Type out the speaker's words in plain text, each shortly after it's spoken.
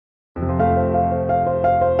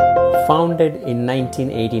Founded in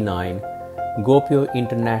 1989, GOPIO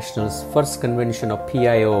International's first convention of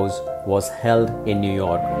PIOs was held in New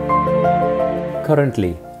York.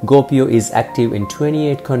 Currently, GOPIO is active in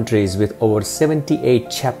 28 countries with over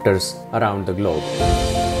 78 chapters around the globe.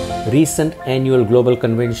 Recent annual global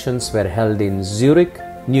conventions were held in Zurich,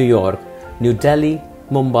 New York, New Delhi,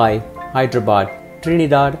 Mumbai, Hyderabad,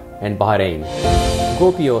 Trinidad, and Bahrain.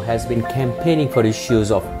 GOPIO has been campaigning for issues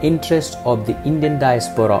of interest of the Indian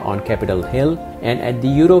diaspora on Capitol Hill and at the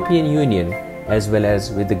European Union, as well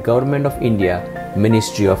as with the Government of India,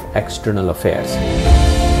 Ministry of External Affairs.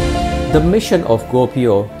 The mission of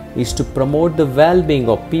GOPIO is to promote the well-being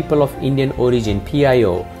of people of Indian origin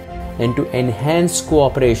PIO and to enhance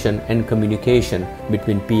cooperation and communication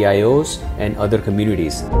between PIOs and other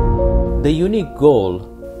communities. The unique goal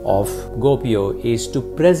of GOPIO is to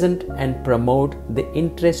present and promote the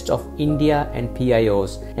interests of India and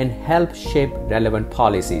PIOs and help shape relevant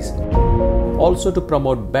policies. Also to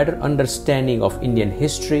promote better understanding of Indian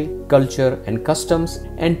history, culture and customs,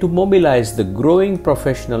 and to mobilize the growing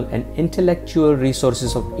professional and intellectual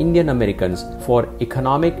resources of Indian Americans for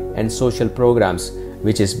economic and social programs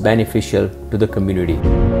which is beneficial to the community.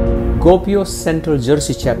 GOPIO's Central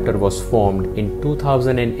Jersey chapter was formed in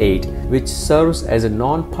 2008, which serves as a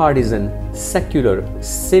non-partisan, secular,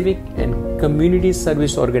 civic and community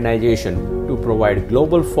service organization to provide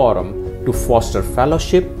global forum to foster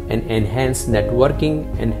fellowship and enhance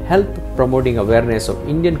networking and help promoting awareness of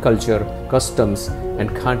Indian culture, customs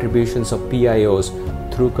and contributions of PIOs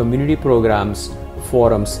through community programs,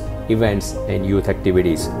 forums, events and youth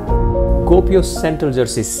activities. GOPIO Central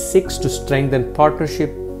Jersey seeks to strengthen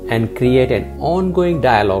partnership and create an ongoing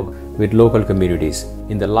dialogue with local communities.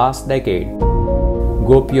 In the last decade,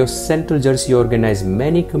 GOPIO Central Jersey organized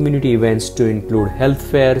many community events to include health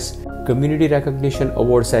fairs, community recognition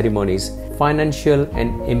award ceremonies, financial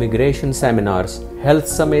and immigration seminars, health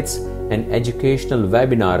summits, and educational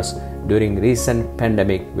webinars during recent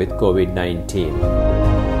pandemic with COVID-19.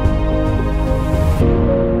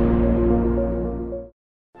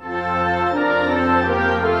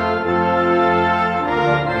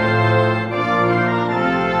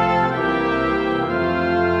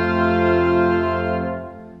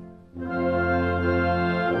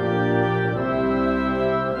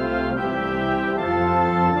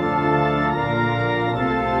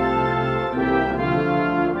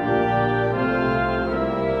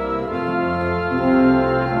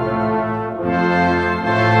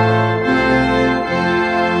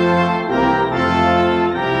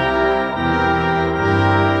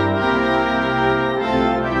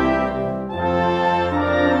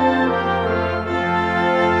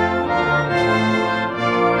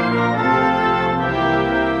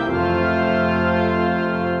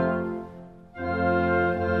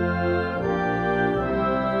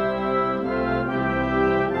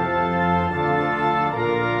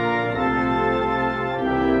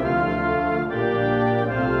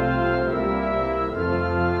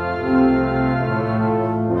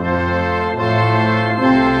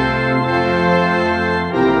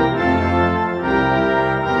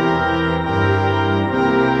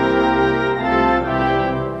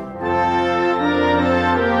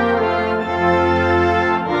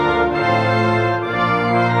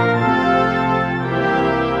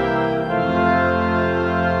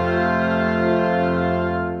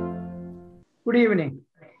 Good evening,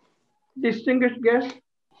 distinguished guests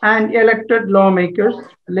and elected lawmakers,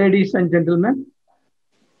 ladies and gentlemen.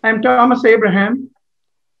 I'm Thomas Abraham,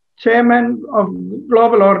 Chairman of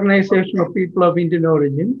Global Organization of People of Indian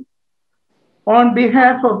Origin. On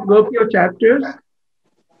behalf of GOPIO chapters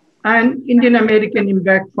and Indian American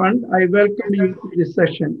Impact Fund, I welcome you to this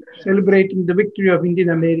session, celebrating the victory of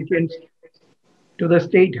Indian Americans to the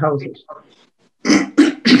state houses.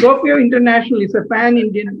 GOPIO International is a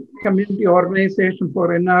pan-Indian community organization for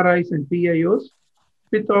NRIs and PIOs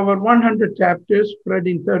with over 100 chapters spread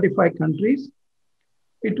in 35 countries.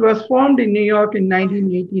 It was formed in New York in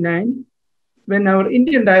 1989 when our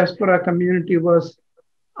Indian diaspora community was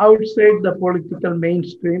outside the political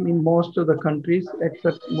mainstream in most of the countries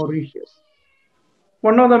except Mauritius.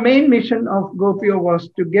 One of the main missions of GOPIO was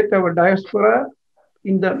to get our diaspora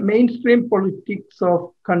in the mainstream politics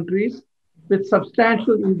of countries with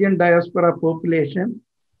substantial Indian diaspora population,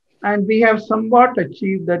 and we have somewhat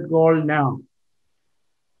achieved that goal now.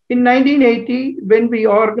 In 1980, when we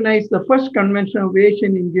organized the first convention of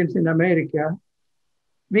Asian Indians in America,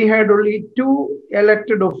 we had only 2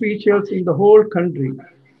 elected officials in the whole country,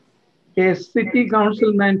 a city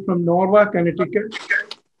councilman from Norwalk, Connecticut,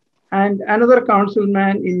 and another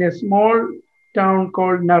councilman in a small town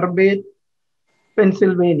called Narberth,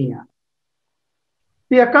 Pennsylvania.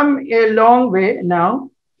 We have come a long way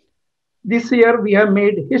now. This year, we have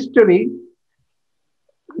made history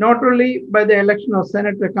not only by the election of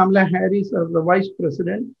Senator Kamala Harris as the vice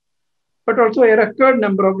president, but also a record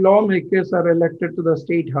number of lawmakers are elected to the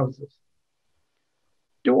state houses.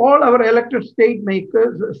 To all our elected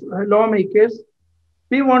lawmakers,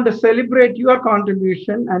 we want to celebrate your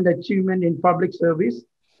contribution and achievement in public service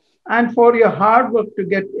and for your hard work to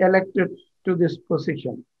get elected to this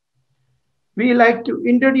position. We like to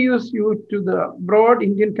introduce you to the broad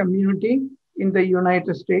Indian community in the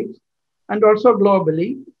United States and also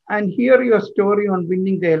globally, and hear your story on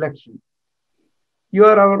winning the election. You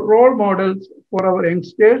are our role models for our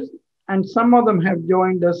youngsters, and some of them have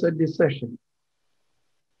joined us at this session.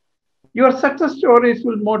 Your success stories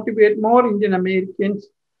will motivate more Indian Americans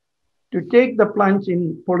to take the plunge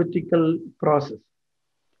in political process.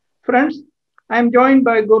 Friends, I am joined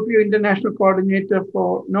by GOPIO International Coordinator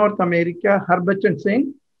for North America, Harbachan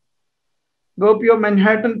Singh,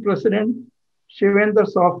 GOPIO-Manhattan President, Shivendra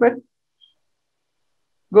Sofet,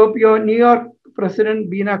 GOPIO New York President,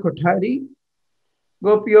 Beena Kothari,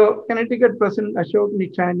 GOPIO Connecticut President, Ashok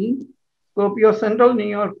Nichani, GOPIO Central New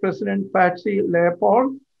York President, Patsy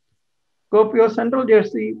Leopold, GOPIO Central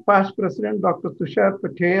Jersey Past President, Dr. Tushar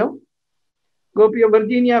Patel, GOPIO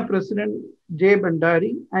Virginia President, Jay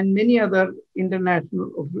Bandari, and many other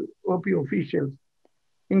international GOPIO officials,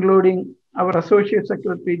 including our Associate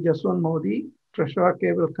Secretary, Jaswant Modi, Treasurer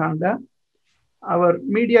Keval Kanda, our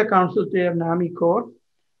Media Council Chair, Nami Kaur,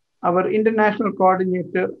 our International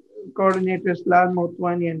Coordinators, Lal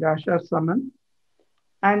Motwani and Asha Saman,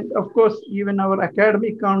 and of course, even our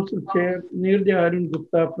Academic Council Chair, Niraj Arun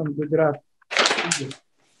Gupta from Gujarat.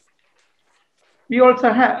 We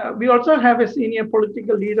also have a senior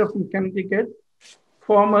political leader from Connecticut,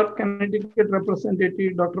 former Connecticut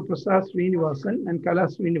Representative Dr. Prasad Srinivasan and Kala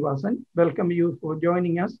Srinivasan. Welcome you for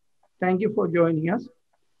joining us. Thank you for joining us.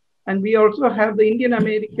 And we also have the Indian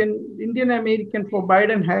American for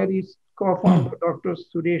Biden-Harris co-founder, Dr.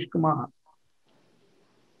 Suresh Kumar.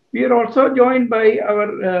 We are also joined by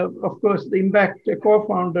our, of course, the Impact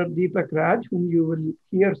co-founder, Dipak Raj, whom you will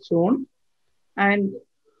hear soon, and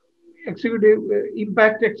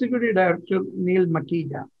Impact Executive Director, Neil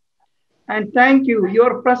Makija. And thank you.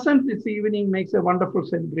 Your presence this evening makes a wonderful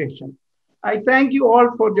celebration. I thank you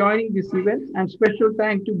all for joining this event, and special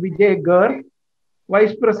thanks to Vijay Garg,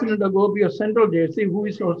 Vice President of GOPIO Central Jersey, who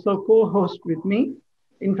is also co-host with me.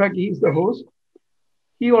 In fact, he is the host.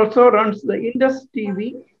 He also runs the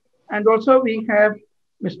IndusTV. And also we have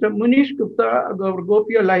Mr. Munish Gupta, our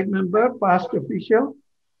GOPIO Live member, past official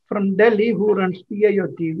from Delhi, who runs PIO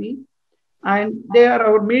TV. And they are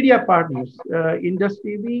our media partners,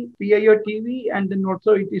 IndusTV, PIO TV, and then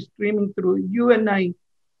also it is streaming through UNI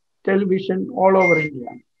television all over India.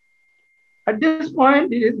 At this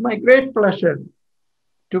point, it is my great pleasure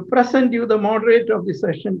to present you the moderator of the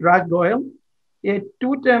session, Raj Goyle, a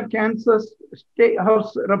two-term Kansas State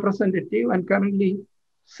House representative and currently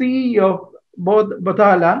CEO of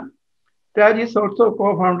Bathala. Raj is also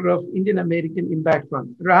co-founder of Indian American Impact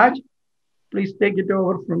Fund. Raj, please take it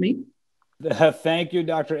over from me. Thank you,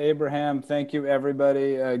 Dr. Abraham. Thank you,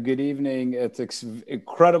 everybody. Good evening. It's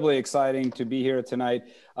incredibly exciting to be here tonight.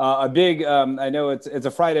 I know it's a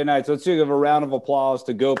Friday night, so let's give a round of applause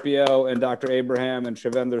to GOPIO and Dr. Abraham and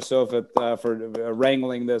Shivendra Sofet for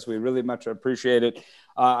wrangling this. We really much appreciate it.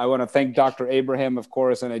 I want to thank Dr. Abraham, of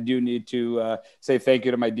course, and I do need to say thank you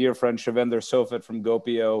to my dear friend Shivendra Sofet from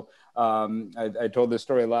GOPIO. I told this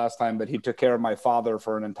story last time, but he took care of my father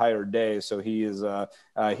for an entire day. So he is,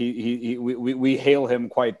 we hail him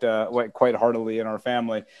quite heartily in our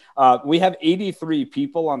family. We have 83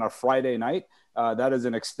 people on a Friday night. That is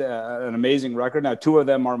an amazing record. Now, two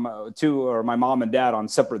are my mom and dad on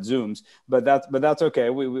separate Zooms, but that's okay.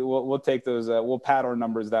 We'll take those. We'll pad our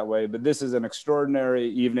numbers that way. But this is an extraordinary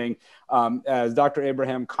evening. As Dr.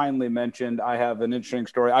 Abraham kindly mentioned, I have an interesting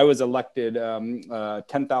story. I was elected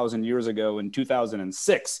 10,000 years ago in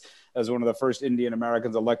 2006 as one of the first Indian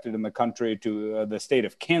Americans elected in the country to the state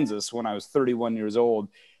of Kansas when I was 31 years old.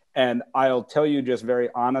 And I'll tell you just very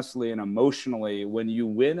honestly and emotionally, when you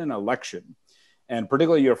win an election, and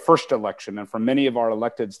particularly your first election. And for many of our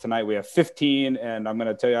electeds tonight, we have 15. And I'm going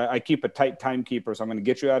to tell you, I keep a tight timekeeper, so I'm going to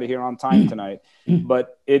get you out of here on time tonight.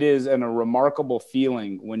 But it is a remarkable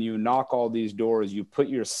feeling when you knock all these doors, you put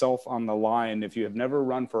yourself on the line. If you have never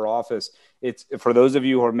run for office, it's for those of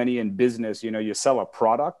you who are many in business, you sell a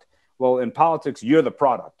product. Well, in politics, you're the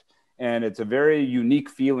product. And it's a very unique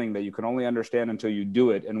feeling that you can only understand until you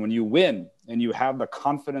do it. And when you win and you have the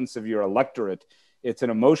confidence of your electorate, it's an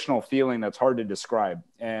emotional feeling that's hard to describe.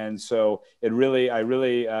 And so I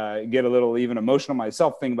really get a little even emotional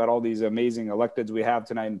myself thinking about all these amazing electeds we have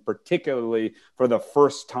tonight, and particularly for the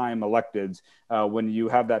first time electeds. When you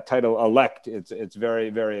have that title elect, it's very,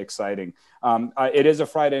 very exciting. It is a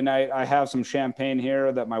Friday night. I have some champagne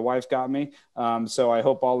here that my wife's got me. So I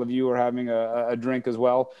hope all of you are having a drink as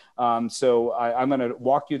well. So I'm going to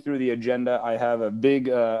walk you through the agenda. I have a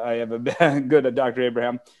good Dr.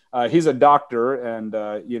 Abraham. He's a doctor, and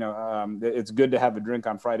it's good to have a drink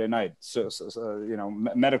on Friday night. So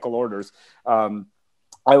medical orders.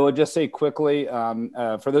 I will just say quickly,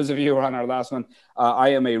 for those of you who are on our last one, I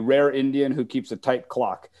am a rare Indian who keeps a tight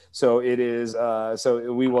clock. So it is.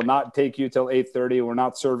 So we will not take you till 8:30. We're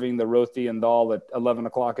not serving the roti and dal at 11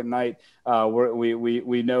 o'clock at night.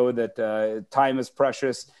 We know that time is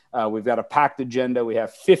precious. We've got a packed agenda. We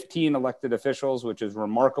have 15 elected officials, which is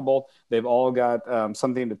remarkable. They've all got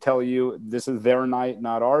something to tell you. This is their night,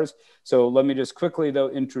 not ours. So let me just quickly, though,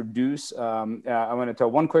 introduce. I'm going to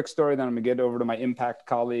tell one quick story, then I'm going to get over to my impact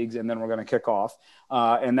colleagues, and then we're going to kick off.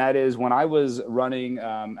 And that is when I was running,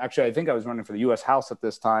 actually, I think I was running for the U.S. House at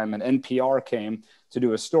this time, and NPR came to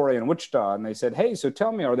do a story in Wichita, and they said, hey, so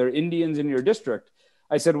tell me, are there Indians in your district?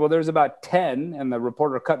 I said, well, there's about 10. And the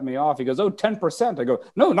reporter cut me off. He goes, oh, 10%. I go,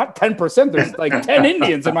 no, not 10%. There's like 10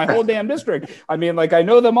 Indians in my whole damn district. I mean, like, I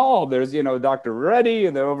know them all. There's, Dr. Reddy,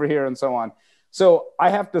 and they're over here and so on. So I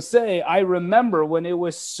have to say, I remember when it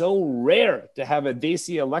was so rare to have a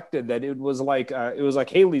Desi elected that it was like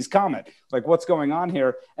Halley's Comet. Like, what's going on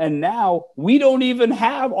here? And now we don't even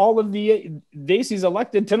have all of the Desis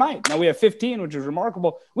elected tonight. Now we have 15, which is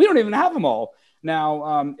remarkable. We don't even have them all.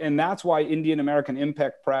 Now, and that's why Indian American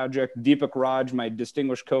Impact Project, Dipak Raj, my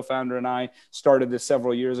distinguished co-founder, and I started this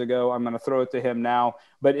several years ago. I'm going to throw it to him now.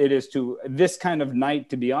 But it is to this kind of night,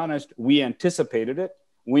 to be honest, we anticipated it.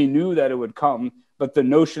 We knew that it would come. But the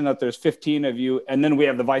notion that there's 15 of you, and then we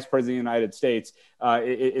have the Vice President of the United States,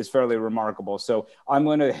 is fairly remarkable. So I'm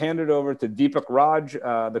going to hand it over to Dipak Raj,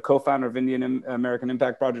 the co-founder of Indian American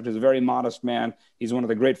Impact Project. Is a very modest man. He's one of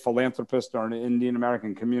the great philanthropists in our Indian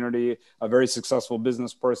American community, a very successful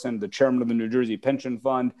business person, the chairman of the New Jersey Pension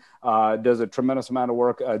Fund, does a tremendous amount of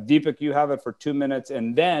work. Dipak, you have it for 2 minutes,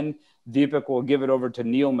 and then Dipak will give it over to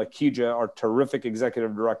Neil Makija, our terrific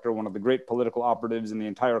executive director, one of the great political operatives in the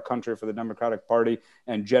entire country for the Democratic Party,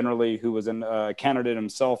 and generally who was a candidate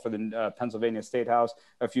himself for the Pennsylvania State House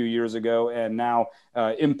a few years ago, and now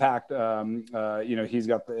Impact. He's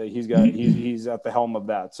at the helm of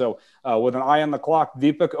that. So with an eye on the clock,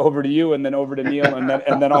 Dipak, over to you, and then over to Neil, and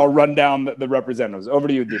then I'll run down the representatives. Over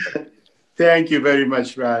to you, Dipak. Thank you very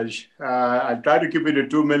much, Raj. I'll try to keep it to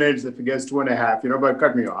 2 minutes. If it gets 2.5, but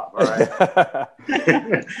cut me off, all right?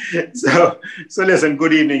 So listen,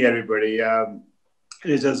 good evening, everybody.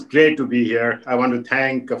 It's just great to be here. I want to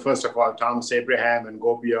thank, first of all, Thomas Abraham and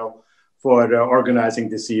GOPIO for organizing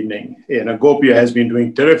this evening. GOPIO has been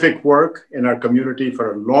doing terrific work in our community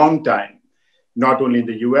for a long time, not only in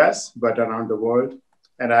the US, but around the world.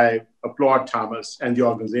 And I applaud Thomas and the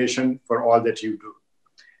organization for all that you do.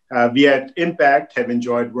 We at Impact have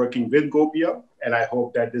enjoyed working with GOPIO, and I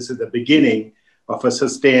hope that this is the beginning of a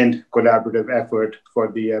sustained collaborative effort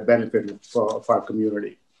for the benefit of our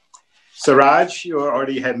community. So Raj, you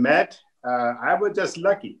already had met. I was just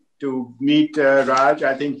lucky to meet Raj.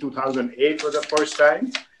 I think 2008 was the first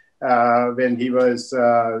time when he was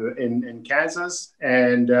in Kansas,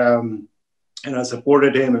 and I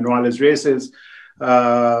supported him in all his races.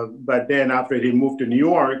 But then after he moved to New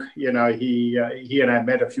York, he and I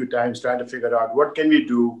met a few times trying to figure out what can we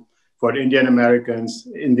do for Indian Americans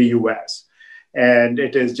in the US. And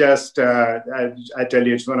it is just, I tell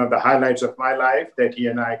you, it's one of the highlights of my life that he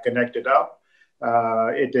and I connected up.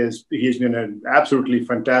 He's been an absolutely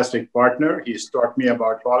fantastic partner. He's taught me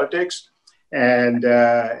about politics. And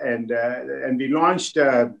we launched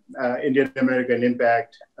Indian American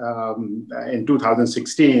Impact in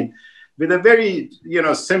 2016. With a very,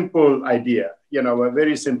 simple idea, a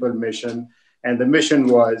very simple mission. And the mission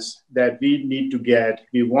was that we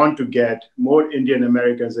want to get more Indian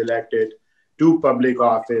Americans elected to public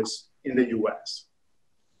office in the US.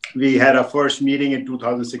 We had our first meeting in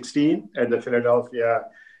 2016 at the Philadelphia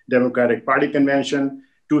Democratic Party Convention.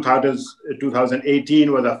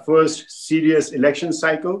 2018 was our first serious election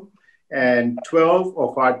cycle. And 12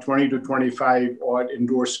 of our 20 to 25 odd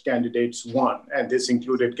endorsed candidates won. And this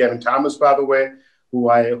included Kevin Thomas, by the way, who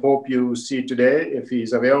I hope you see today if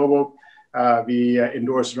he's available. We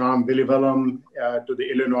endorsed Ram Vilivalam to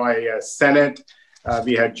the Illinois Senate.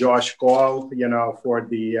 We had Josh Goyle, for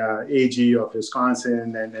the AG of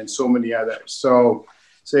Wisconsin, and so many others. So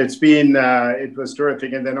So it was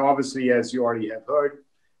terrific. And then obviously, as you already have heard,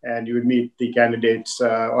 and you would meet the candidates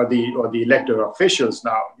or the elected officials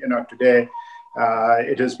now, today.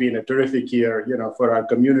 It has been a terrific year, for our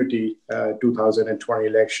community, 2020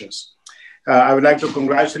 elections. I would like to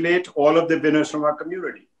congratulate all of the winners from our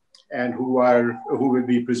community and who will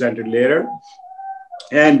be presented later.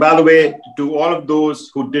 And by the way, to all of those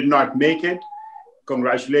who did not make it,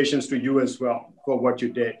 congratulations to you as well for what you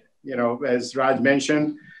did. As Raj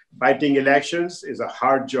mentioned, fighting elections is a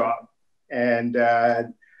hard job. And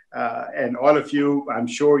all of you, I'm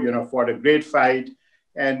sure, fought a great fight.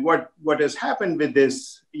 And what has happened with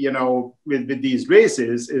this, with these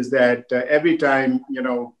races is that every time,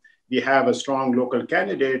 we have a strong local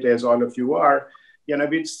candidate, as all of you are,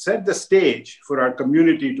 we set the stage for our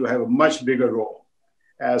community to have a much bigger role.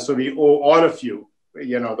 So we owe all of you,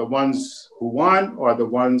 the ones who won or the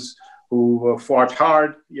ones who fought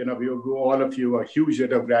hard, we owe all of you a huge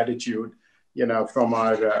debt of gratitude, from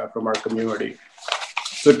our community.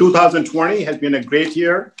 So 2020 has been a great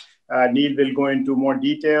year. Neil will go into more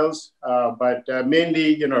details, but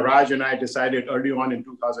mainly, Raj and I decided early on in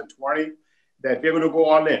 2020 that we're going to go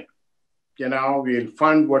all in. We'll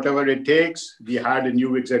fund whatever it takes. We hired a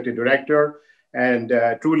new executive director, and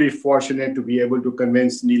truly fortunate to be able to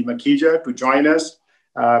convince Neil Makija to join us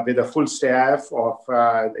with a full staff of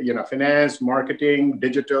finance, marketing,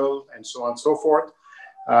 digital, and so on and so forth.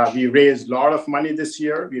 We raised a lot of money this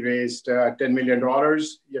year. We raised $10 million,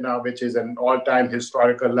 which is an all-time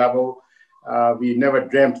historical level. We never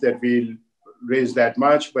dreamt that we'll raise that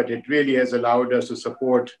much, but it really has allowed us to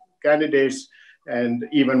support candidates and,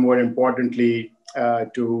 even more importantly,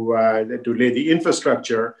 to lay the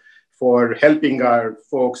infrastructure for helping our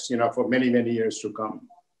folks, for many, many years to come.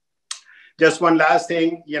 Just one last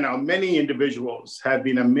thing, many individuals have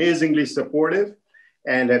been amazingly supportive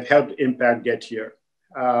and have helped Impact get here.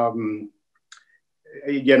 I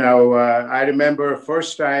remember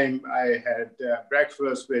first time I had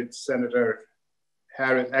breakfast with Senator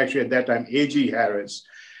Harris, actually at that time, A.G. Harris,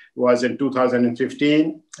 was in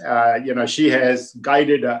 2015. She has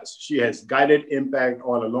guided us. She has guided Impact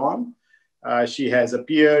all along. She has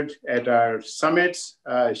appeared at our summits.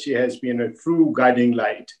 She has been a true guiding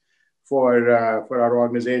light for our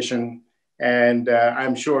organization. And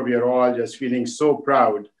I'm sure we are all just feeling so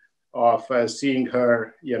proud of seeing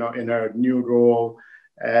her, in her new role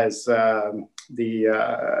as the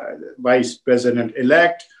Vice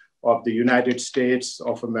President-elect of the United States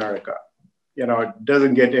of America. It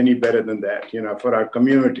doesn't get any better than that, for our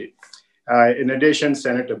community. In addition,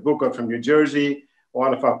 Senator Booker from New Jersey,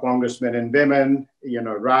 all of our congressmen and women,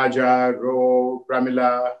 Raja, Ro,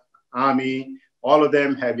 Pramila, Ami, all of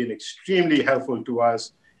them have been extremely helpful to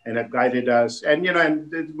us and have guided us. And,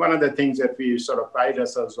 and one of the things that we sort of pride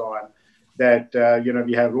ourselves on, that,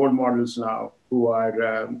 we have role models now who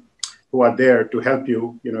are there to help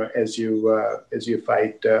you, as you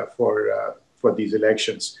fight for these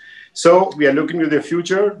elections. So we are looking to the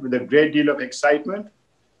future with a great deal of excitement,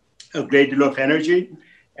 a great deal of energy,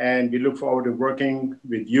 and we look forward to working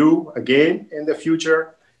with you again in the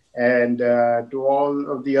future, and to all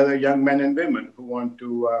of the other young men and women who want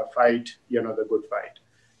to fight, the good fight.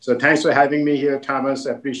 So thanks for having me here, Thomas.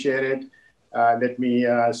 I appreciate it. Let me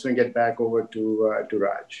swing it back over to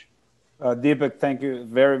Raj. Dipak, thank you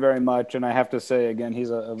very, very much. And I have to say, again,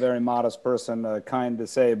 he's a very modest person, kind to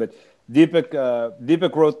say, but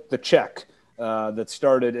Dipak wrote the check that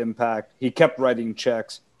started Impact. He kept writing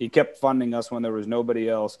checks. He kept funding us when there was nobody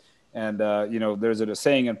else. And, there's a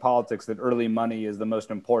saying in politics that early money is the most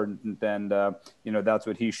important. And, that's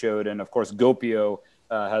what he showed. And, of course, GOPIO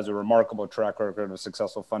has a remarkable track record of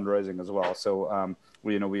successful fundraising as well. So,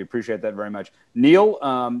 we appreciate that very much. Neil,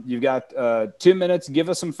 you've got 2 minutes. Give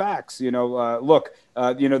us some facts. Look,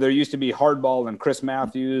 there used to be Hardball and Chris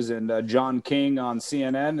Matthews and John King on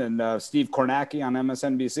CNN and Steve Kornacki on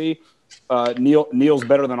MSNBC. Neil's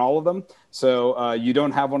better than all of them. So you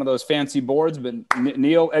don't have one of those fancy boards, but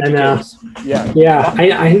Neil educates. Yeah.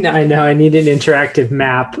 I know. I need an interactive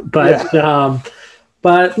map, but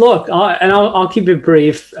but look, I'll keep it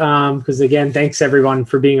brief because again, thanks everyone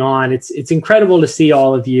for being on. It's incredible to see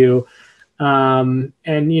all of you, and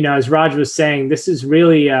as Raj was saying, this is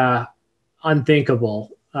really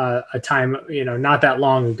unthinkable. A time not that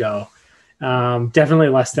long ago, definitely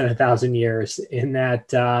less than 1,000 years. In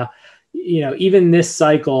that even this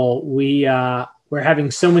cycle, we're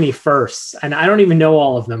having so many firsts, and I don't even know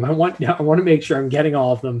all of them. I want to make sure I'm getting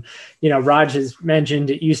all of them. Raj has mentioned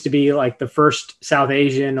it used to be like the first South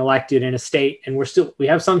Asian elected in a state, and we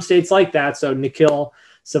have some states like that. So Nikhil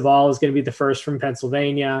Saval is going to be the first from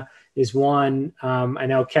Pennsylvania. is one. I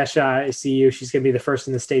know Kesha, I see you. She's going to be the first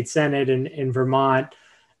in the state Senate in Vermont.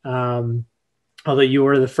 Although you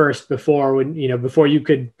were the first before, when before you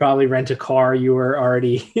could probably rent a car, you were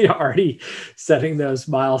already already setting those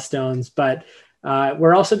milestones. But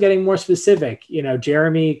we're also getting more specific.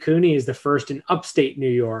 Jeremy Cooney is the first in upstate New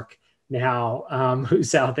York now, who's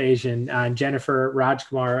South Asian. Jennifer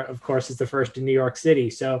Rajkumar, of course, is the first in New York City.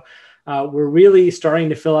 So we're really starting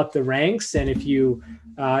to fill up the ranks. And if you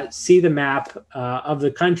see the map of the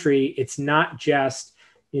country, it's not just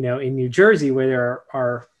in New Jersey where there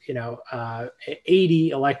are 80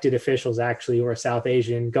 elected officials actually who are South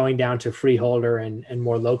Asian, going down to freeholder and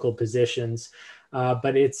more local positions.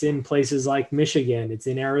 But it's in places like Michigan, it's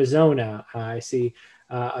in Arizona. I see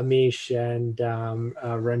Amish and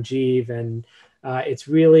Raghib, and it's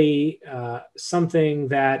really something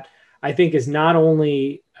that I think is not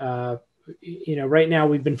only, right now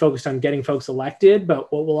we've been focused on getting folks elected,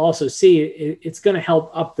 but what we'll also see, it's going to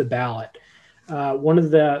help up the ballot. One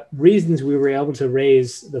of the reasons we were able to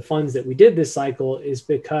raise the funds that we did this cycle is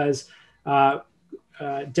because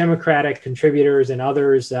Democratic contributors and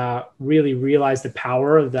others really realized the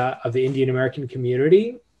power of the Indian American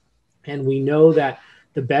community. And we know that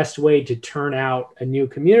the best way to turn out a new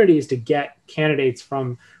community is to get candidates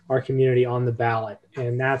from our community on the ballot.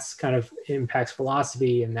 And that's kind of impacts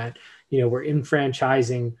philosophy, and that, we're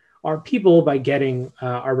enfranchising our people by getting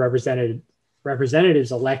our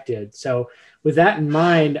representatives elected. So with that in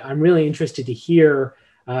mind, I'm really interested to hear,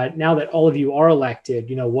 now that all of you are elected,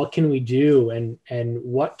 what can we do, and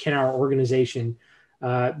what can our organization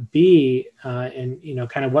be, and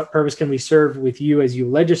kind of what purpose can we serve with you as you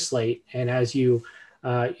legislate and as you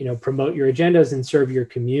promote your agendas and serve your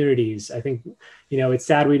communities. I think it's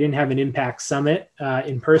sad we didn't have an impact summit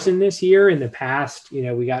in person this year. In the past,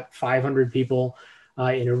 we got 500 people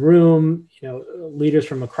in a room, leaders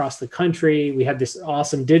from across the country. We had this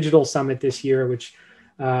awesome digital summit this year, which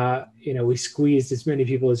we squeezed as many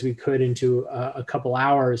people as we could into a couple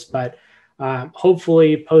hours. But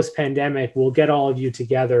hopefully post-pandemic, we'll get all of you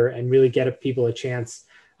together and really get people a chance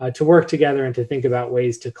to work together and to think about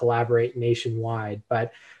ways to collaborate nationwide.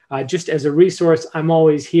 But just as a resource, I'm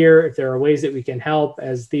always here if there are ways that we can help.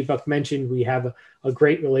 As Dipak mentioned, we have a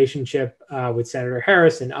great relationship with Senator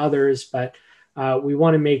Harris and others, but we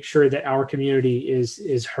want to make sure that our community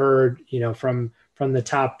is heard, from the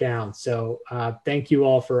top down. So thank you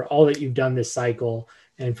all for all that you've done this cycle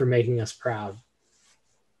and for making us proud.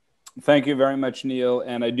 Thank you very much, Neil.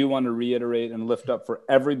 And I do want to reiterate and lift up for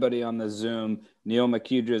everybody on the Zoom, Neil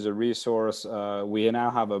McKeedra is a resource. We now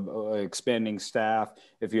have a expanding staff.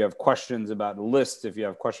 If you have questions about lists, if you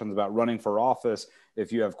have questions about running for office,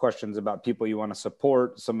 if you have questions about people you want to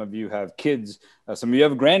support, some of you have kids, some of you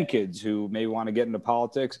have grandkids who may want to get into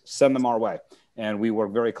politics, send them our way. And we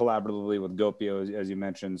work very collaboratively with GOPIO, as you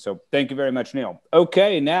mentioned. So thank you very much, Neil.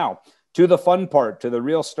 Okay, now to the fun part, to the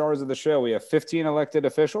real stars of the show. We have 15 elected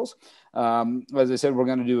officials. As I said, we're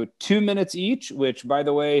going to do 2 minutes each, which, by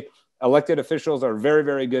the way, elected officials are very,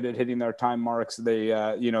 very good at hitting their time marks. They,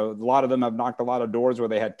 a lot of them have knocked a lot of doors where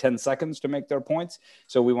they had 10 seconds to make their points.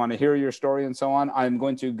 So we want to hear your story and so on. I'm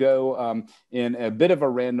going to go in a bit of a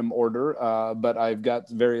random order, but I've got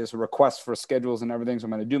various requests for schedules and everything, so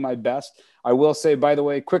I'm going to do my best. I will say, by the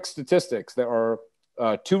way, quick statistics. There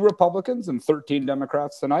are 2 Republicans and 13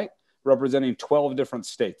 Democrats tonight, representing 12 different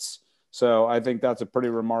states. So I think that's a pretty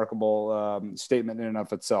remarkable statement in and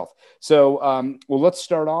of itself. So, well, let's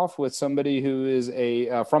start off with somebody who is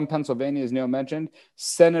from Pennsylvania, as Neil mentioned,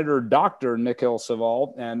 Senator Dr. Nikhil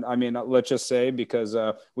Saval. And I mean, let's just say, because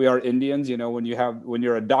we are Indians, when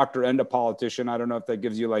you're a doctor and a politician, I don't know if that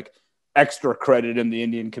gives you like extra credit in the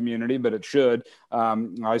Indian community, but it should.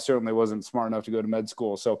 I certainly wasn't smart enough to go to med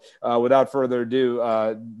school. So without further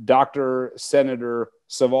ado, Dr. Senator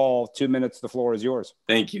Saval, 2 minutes, the floor is yours.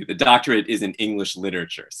 Thank you. The doctorate is in English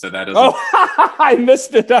literature, so that doesn't... Oh, I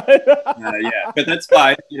missed it. Yeah, but that's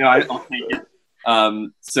fine. I'll take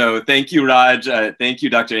it. So thank you, Raj. Thank you,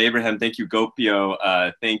 Dr. Abraham. Thank you,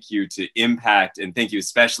 GOPIO. Thank you to Impact, and thank you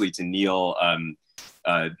especially to Neil.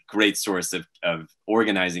 A great source of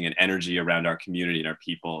organizing and energy around our community and our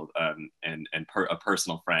people, and a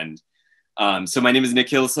personal friend. So my name is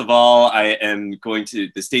Nikhil Saval. I am going to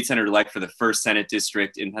the state senator-elect for the 1st Senate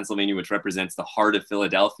District in Pennsylvania, which represents the heart of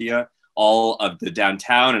Philadelphia, all of the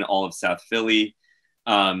downtown and all of South Philly.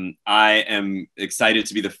 I am excited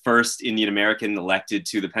to be the first Indian American elected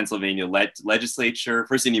to the Pennsylvania legislature,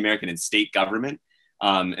 first Indian American in state government,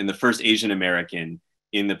 and the first Asian American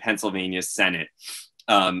in the Pennsylvania Senate.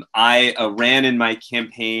 I ran in my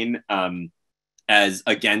campaign as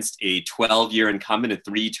against a 12-year incumbent, a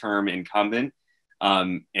 3-term incumbent,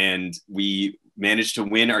 And we managed to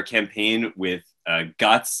win our campaign with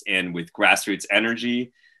guts and with grassroots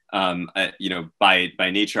energy. By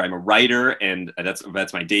nature, I'm a writer, and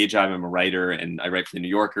that's my day job. I'm a writer, and I write for the New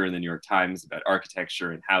Yorker and the New York Times about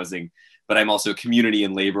architecture and housing. But I'm also a community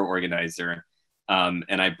and labor organizer, and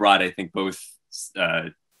I brought, I think, both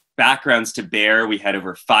backgrounds to bear. We had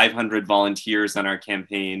over 500 volunteers on our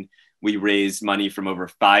campaign. We raised money from over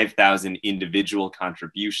 5,000 individual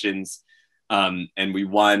contributions, and we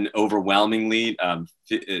won overwhelmingly, by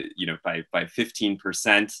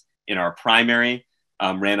 15% in our primary.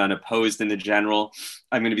 Ran unopposed in the general.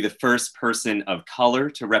 I'm going to be the first person of color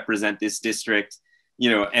to represent this district.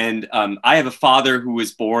 And I have a father who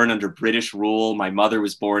was born under British rule. My mother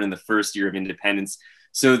was born in the first year of independence.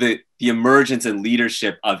 So the emergence and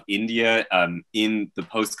leadership of India in the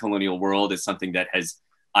post-colonial world is something that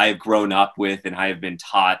I have grown up with and I have been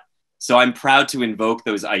taught. So I'm proud to invoke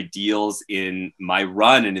those ideals in my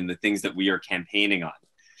run and in the things that we are campaigning on.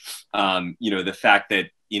 The fact that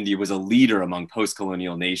India was a leader among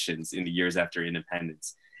post-colonial nations in the years after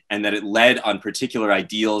independence, and that it led on particular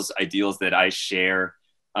ideals that I share,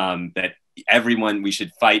 that we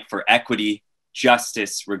should fight for equity,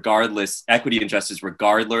 justice, equity and justice,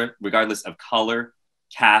 regardless of color,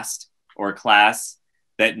 caste, or class,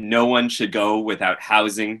 that no one should go without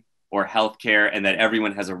housing or healthcare, and that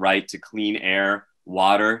everyone has a right to clean air,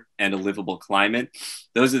 water, and a livable climate.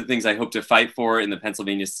 Those are the things I hope to fight for in the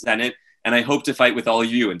Pennsylvania Senate. And I hope to fight with all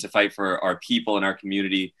of you and to fight for our people and our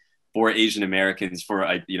community, for Asian Americans, for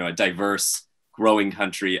a diverse, growing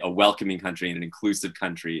country, a welcoming country, and an inclusive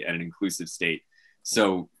country, and an inclusive state.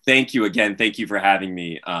 So thank you again. Thank you for having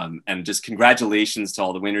me. And just congratulations to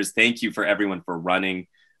all the winners. Thank you for everyone for running.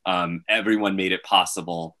 Everyone made it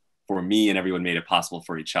possible for me, and everyone made it possible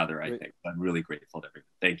for each other, I think. I'm really grateful to everyone.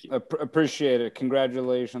 Thank you. Appreciate it.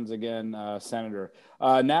 Congratulations again, Senator.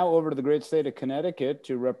 Now over to the great state of Connecticut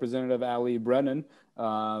to Representative Allie-Brennan.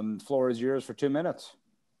 Floor is yours for 2 minutes.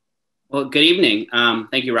 Well, good evening.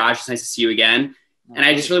 Thank you, Raj. It's nice to see you again. And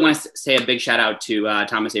I just really want to say a big shout out to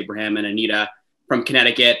Thomas Abraham and Anita from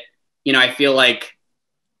Connecticut. I feel like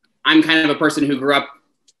I'm kind of a person who grew up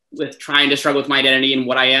with trying to struggle with my identity and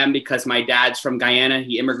what I am, because my dad's from Guyana.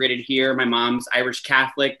 He immigrated here. My mom's Irish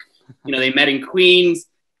Catholic. They met in Queens.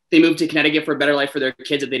 They moved to Connecticut for a better life for their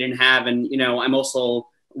kids that they didn't have. And, I'm also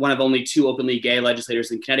one of only 2 openly gay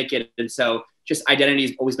legislators in Connecticut. And so just identity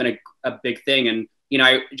has always been a big thing. And,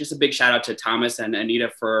 just a big shout out to Thomas and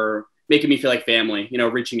Anita for making me feel like family,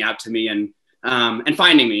 reaching out to me and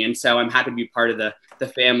finding me. And so I'm happy to be part of the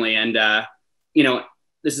family. And,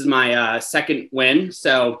 this is my second win.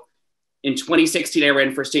 So in 2016, I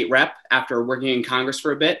ran for state rep after working in Congress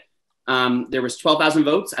for a bit. There was 12,000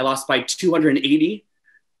 votes. I lost by 280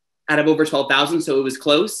 out of over 12,000. So it was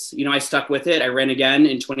close. I stuck with it. I ran again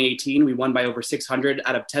in 2018. We won by over 600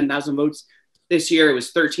 out of 10,000 votes. This year it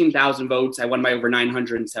was 13,000 votes. I won by over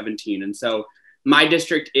 917. And so my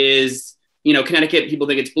district is, Connecticut, people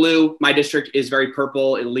think it's blue. My district is very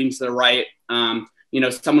purple. It leans to the right.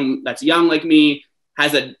 Someone that's young like me,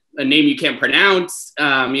 has a name you can't pronounce,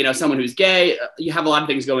 someone who's gay, you have a lot of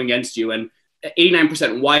things going against you. And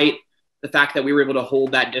 89% white, the fact that we were able to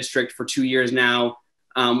hold that district for 2 years now,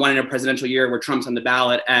 one in a presidential year where Trump's on the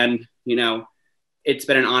ballot. And, it's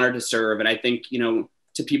been an honor to serve. And I think, to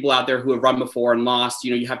people out there who have run before and lost,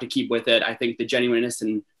 you have to keep with it. I think the genuineness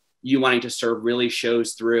and you wanting to serve really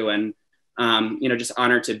shows through. And, just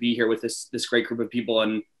honored to be here with this great group of people.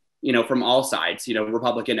 And, from all sides,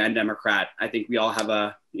 Republican and Democrat. I think we all have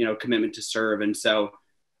a, commitment to serve. And so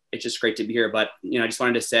it's just great to be here. But, I just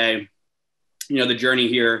wanted to say, the journey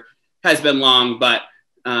here has been long, but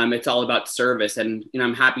it's all about service. And,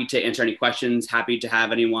 I'm happy to answer any questions, happy to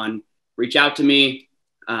have anyone reach out to me.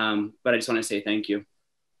 But I just want to say thank you.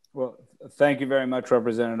 Well, thank you very much,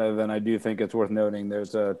 Representative. And I do think it's worth noting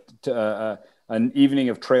there's an evening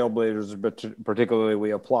of trailblazers, but particularly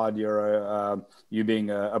we applaud you being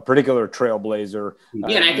a particular trailblazer.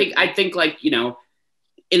 Yeah, and I think like,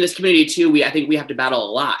 in this community too, I think we have to battle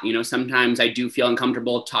a lot. Sometimes I do feel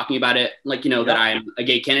uncomfortable talking about it, like, that I'm a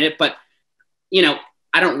gay candidate, but,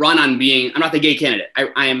 I don't run on I'm not the gay candidate.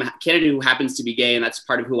 I am a candidate who happens to be gay, and that's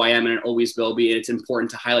part of who I am, and it always will be. And it's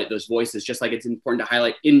important to highlight those voices, just like it's important to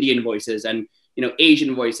highlight Indian voices and,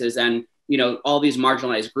 Asian voices and, all these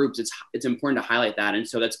marginalized groups. It's important to highlight that. And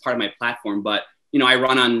so that's part of my platform. But, I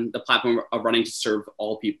run on the platform of running to serve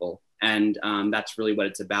all people. And that's really what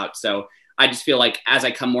it's about. So I just feel like as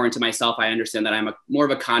I come more into myself, I understand that I'm more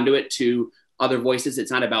of a conduit to other voices.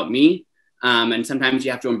 It's not about me. And sometimes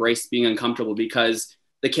you have to embrace being uncomfortable, because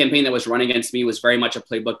the campaign that was run against me was very much a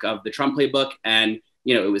playbook of the Trump playbook. And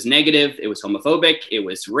you know, it was negative, it was homophobic, it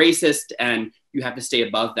was racist, and you have to stay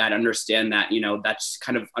above that, understand that, you know, that's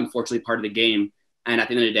kind of unfortunately part of the game. And at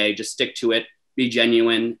the end of the day, just stick to it, be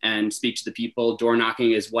genuine, and speak to the people. Door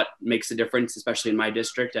knocking is what makes a difference, especially in my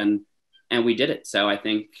district, and we did it. So I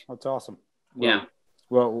think that's awesome. Yeah.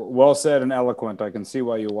 Well said and eloquent. I can see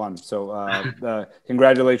why you won. So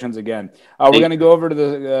congratulations again. We're going to go over to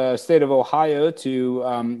the state of Ohio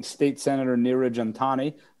to State Senator Niraj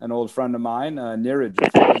Antani, an old friend of mine. Niraj, the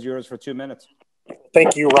floor is yours for 2 minutes.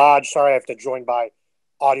 Thank you, Raj. Sorry I have to join by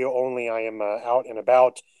audio only. I am out and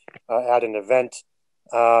about at an event.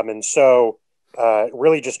 And so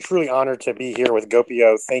really just truly honored to be here with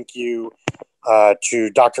GOPIO. Thank you to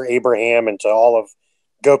Dr. Abraham and to all of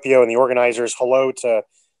GOPIO and the organizers. Hello to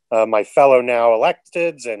my fellow now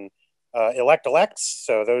electeds and elect-elects.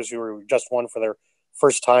 So those who just won for their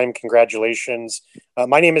first time, congratulations.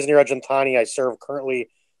 My name is Niraj Antani. I serve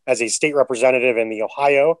currently as a state representative in the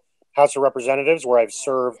Ohio House of Representatives, where I've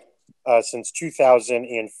served since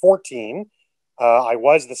 2014. I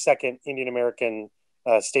was the second Indian American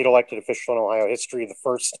state elected official in Ohio history, the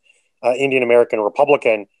first Indian American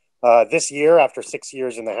Republican. This year, after 6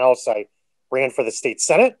 years in the House, I ran for the state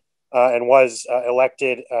Senate and was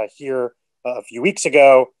elected here a few weeks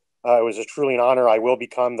ago. It was truly an honor. I will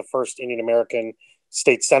become the first Indian American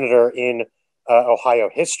state senator in Ohio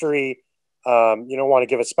history. Want to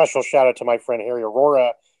give a special shout out to my friend Harry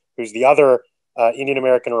Arora, who's the other Indian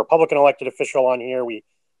American Republican elected official on here. We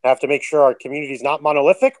have to make sure our community is not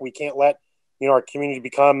monolithic. We can't let our community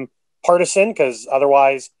become partisan, because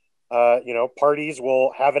otherwise, parties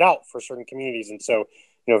will have it out for certain communities. And so,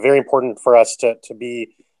 very important for us to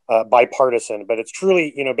be bipartisan. But it's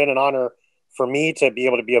truly, been an honor for me to be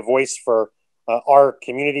able to be a voice for our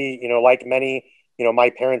community. Like many, my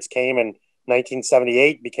parents came in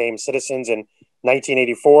 1978, became citizens in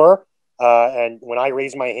 1984. And when I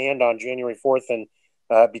raised my hand on January 4th and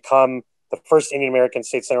become the first Indian American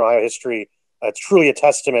state senator in Ohio history, it's truly a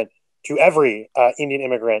testament to every Indian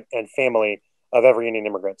immigrant and family of every Indian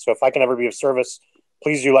immigrant. So if I can ever be of service,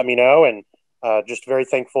 please do let me know. And just very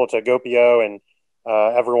thankful to GOPIO and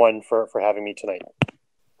everyone for having me tonight.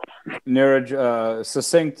 Niraj,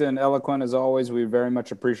 succinct and eloquent as always. We very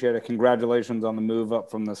much appreciate it. Congratulations on the move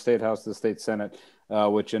up from the State House to the State Senate,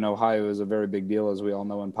 which in Ohio is a very big deal, as we all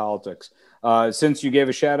know in politics. Since you gave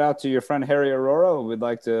a shout out to your friend Harry Arora, we'd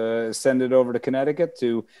like to send it over to Connecticut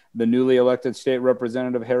to the newly elected state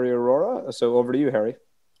representative, Harry Arora. So over to you, Harry.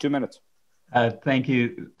 2 minutes. Thank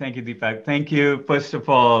you, Dipak. Thank you. First of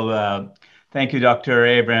all, thank you, Dr.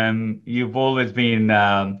 Abraham. You've always been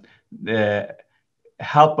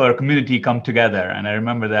help our community come together. And I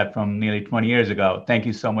remember that from nearly 20 years ago. Thank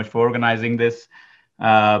you so much for organizing this.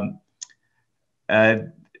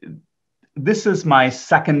 This is my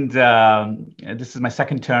second term.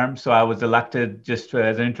 So I was elected, just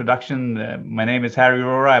as an introduction. My name is Harry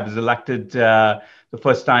Arora. I was elected the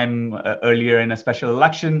first time earlier in a special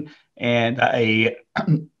election. And I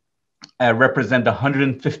represent the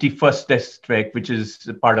 151st district, which is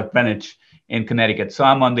part of Greenwich in Connecticut. So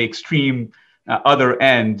I'm on the extreme other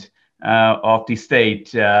end of the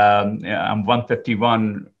state. I'm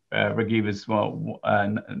 151. Raghib is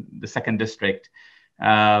the second district.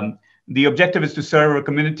 The objective is to serve our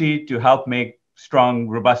community, to help make strong,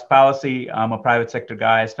 robust policy. I'm a private sector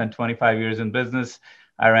guy. I spent 25 years in business.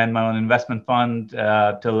 I ran my own investment fund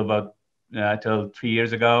till 3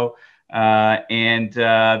 years ago. Now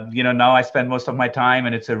I spend most of my time,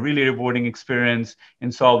 and it's a really rewarding experience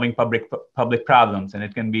in solving public problems. And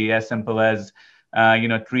it can be as simple as,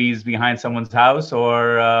 trees behind someone's house,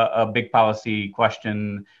 or a big policy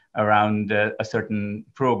question around a certain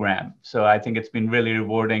program. So I think it's been really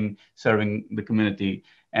rewarding serving the community.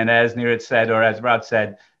 And as Niraj said, or as Raj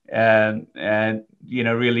said,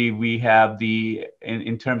 really we have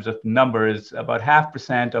in terms of numbers, about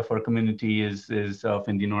 0.5% of our community is of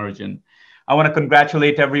Indian origin. I want to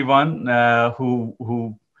congratulate everyone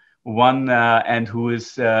who won and who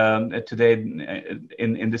is today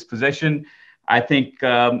in this position. I think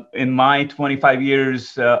in my 25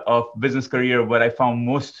 years of business career, what I found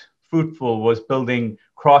most fruitful was building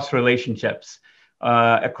cross relationships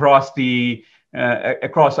across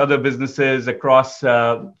other businesses, across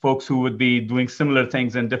folks who would be doing similar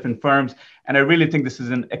things in different firms. And I really think this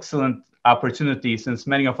is an excellent opportunity, since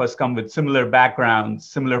many of us come with similar backgrounds,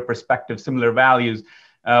 similar perspectives, similar values,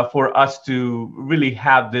 for us to really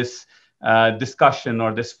have this discussion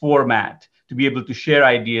or this format, to be able to share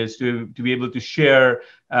ideas, to be able to share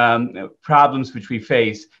problems which we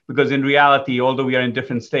face. Because in reality, although we are in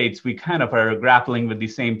different states, we kind of are grappling with the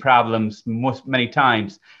same problems many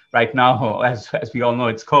times. Right now, as we all know,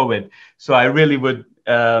 it's COVID. So I really would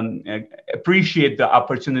appreciate the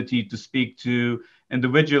opportunity to speak to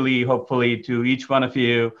individually, hopefully, to each one of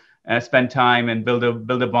you, spend time and build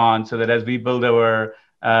a bond, so that as we build our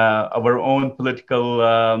own political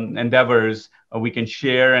endeavors, we can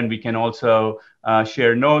share, and we can also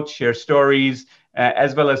share notes, share stories,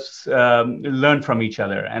 as well as learn from each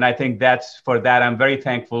other. And I think for that, I'm very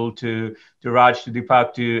thankful to Raj, to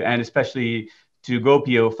Dipak, and especially to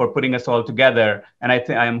GOPIO for putting us all together. And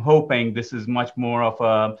I'm hoping this is much more of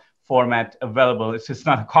a format available. It's just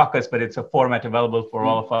not a caucus, but it's a format available for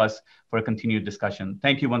all of us for a continued discussion.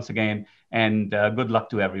 Thank you once again, and good luck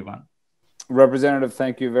to everyone. Representative,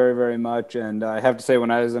 thank you very, very much. And I have to say,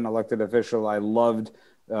 when I was an elected official, I loved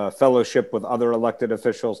fellowship with other elected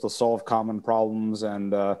officials to solve common problems,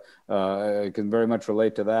 and I can very much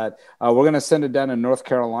relate to that. We're going to send it down to North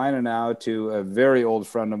Carolina now to a very old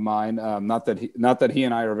friend of mine. Not that he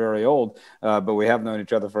and I are very old, but we have known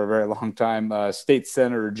each other for a very long time. State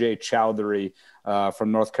Senator Jay Chaudhuri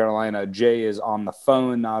from North Carolina. Jay is on the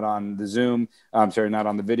phone, not on the Zoom. I'm sorry, not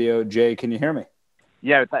on the video. Jay, can you hear me?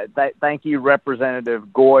 Yeah, thank you,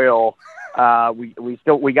 Representative Goyle.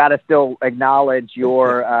 We got to still acknowledge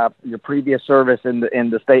your previous service in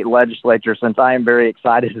the state legislature, since I am very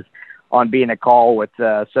excited on being a call with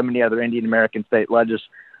so many other Indian American state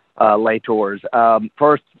legislators.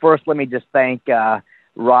 First, let me just thank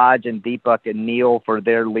Raj and Dipak and Neil for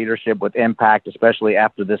their leadership with impact, especially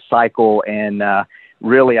after this cycle, and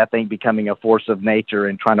really, I think, becoming a force of nature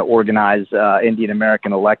and trying to organize Indian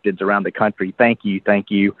American electeds around the country. Thank you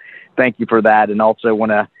for that. And also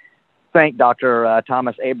want to thank Dr.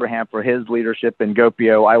 Thomas Abraham for his leadership in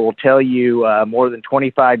GOPIO. I will tell you, more than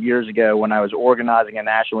 25 years ago, when I was organizing a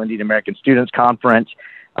National Indian American Students Conference,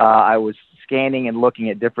 I was scanning and looking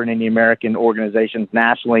at different Indian American organizations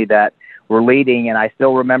nationally that were leading, and I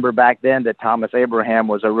still remember back then that Thomas Abraham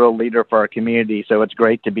was a real leader for our community. So it's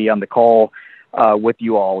great to be on the call with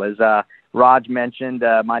you all. As Raj mentioned,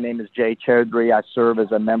 my name is Jay Chaudhuri. I serve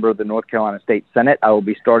as a member of the North Carolina State Senate. I will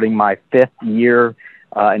be starting my 5th year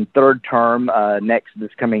and 3rd term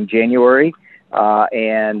this coming January.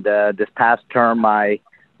 And this past term, my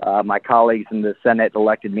colleagues in the Senate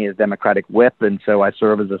elected me as Democratic whip, and so I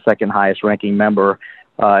serve as the 2nd highest ranking member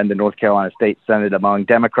in the North Carolina State Senate among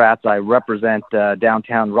Democrats. I represent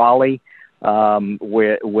downtown Raleigh,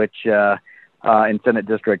 which in Senate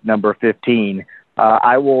District number 15.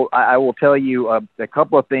 I will tell you a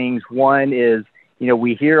couple of things. One is,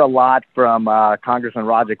 we hear a lot from Congressman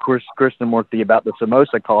Raja Krishnamurthy about the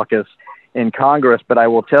Samosa Caucus in Congress, but I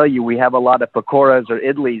will tell you we have a lot of pakoras or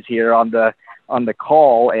idlis here on the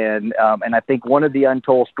call, and I think one of the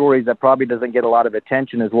untold stories that probably doesn't get a lot of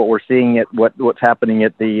attention is what we're seeing at what's happening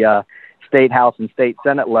at the State House and State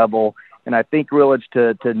Senate level. And I think, really,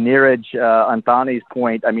 to Niraj Antani's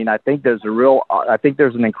point, I think there's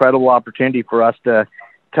an incredible opportunity for us to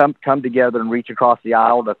come together and reach across the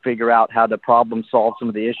aisle to figure out how to problem solve some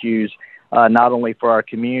of the issues, not only for our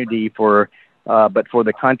community, but for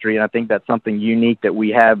the country. And I think that's something unique that we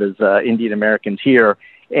have as Indian Americans here.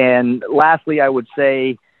 And lastly, I would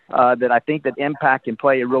say that I think that impact can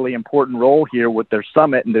play a really important role here with their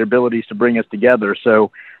summit and their abilities to bring us together.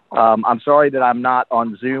 So I'm sorry that I'm not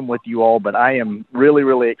on Zoom with you all, but I am really,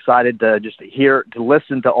 really excited to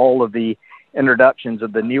listen to all of the introductions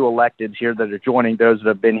of the new electeds here that are joining those that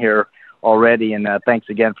have been here already. And thanks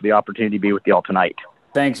again for the opportunity to be with you all tonight.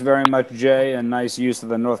 Thanks very much, Jay, and nice use of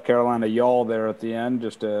the North Carolina y'all there at the end.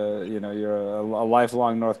 Just, you're a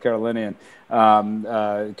lifelong North Carolinian.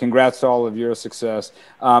 Congrats to all of your success.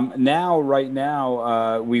 Right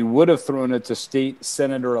now, we would have thrown it to State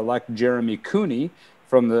Senator-elect Jeremy Cooney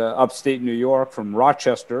from the upstate New York, from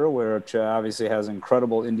Rochester, which obviously has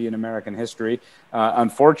incredible Indian American history.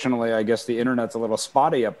 Unfortunately, I guess the internet's a little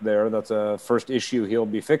spotty up there. That's a first issue he'll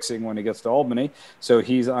be fixing when he gets to Albany. So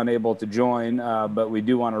he's unable to join, but we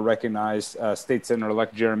do want to recognize State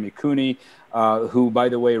Senator-elect Jeremy Cooney, who, by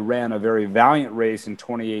the way, ran a very valiant race in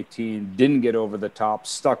 2018, didn't get over the top,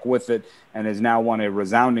 stuck with it, and has now won a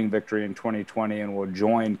resounding victory in 2020 and will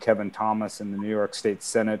join Kevin Thomas in the New York State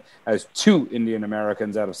Senate as 2 Indian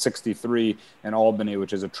Americans out of 63 in Albany,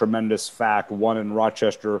 which is a tremendous fact. 1 in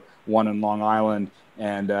Rochester, 1 in Long Island,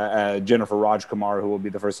 and Jennifer Rajkumar, who will be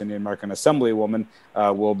the first Indian American Assemblywoman,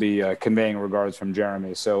 will be conveying regards from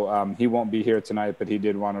Jeremy. So he won't be here tonight, but he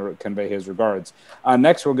did want to convey his regards.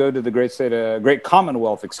 Next, we'll go to the great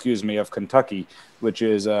Commonwealth, of Kentucky, which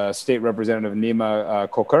is State Representative Nima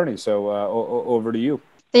Kulkarni. So over to you.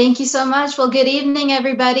 Thank you so much. Well, good evening,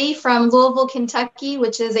 everybody, from Louisville, Kentucky,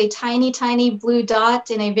 which is a tiny, tiny blue dot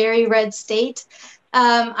in a very red state.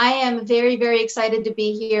 I am very, very excited to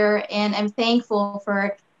be here, and I'm thankful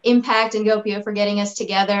for Impact and GOPIO for getting us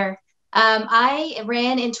together. I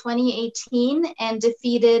ran in 2018 and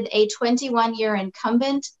defeated a 21-year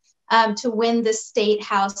incumbent to win the state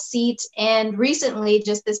house seat. And recently,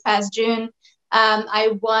 just this past June,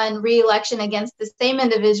 I won re-election against the same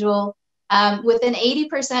individual with an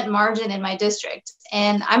 80% margin in my district.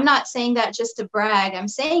 And I'm not saying that just to brag. I'm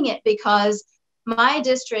saying it because my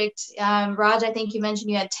district, Raj, I think you mentioned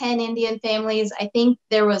you had 10 Indian families. I think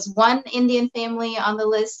there was one Indian family on the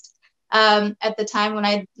list at the time when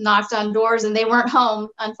I knocked on doors, and they weren't home.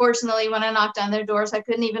 Unfortunately, when I knocked on their doors, I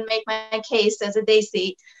couldn't even make my case as a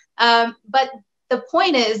Desi. But the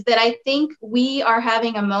point is that I think we are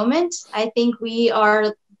having a moment. I think we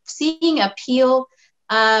are seeing appeal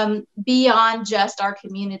beyond just our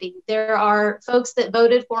community. There are folks that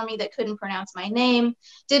voted for me that couldn't pronounce my name,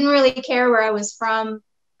 didn't really care where I was from.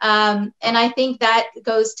 And I think that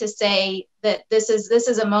goes to say that this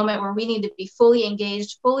is a moment where we need to be fully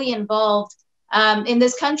engaged, fully involved in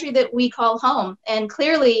this country that we call home. And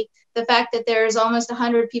clearly, the fact that there's almost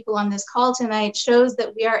 100 people on this call tonight shows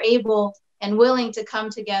that we are able and willing to come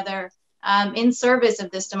together in service of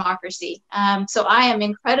this democracy. So I am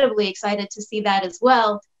incredibly excited to see that as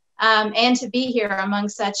well, and to be here among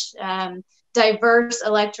such diverse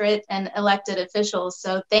electorate and elected officials.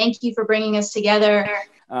 So thank you for bringing us together.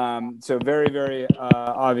 So very, very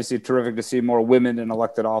obviously terrific to see more women in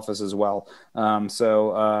elected office as well.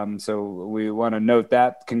 So we want to note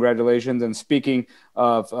that. Congratulations. And speaking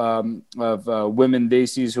of women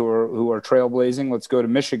Desis who are trailblazing, let's go to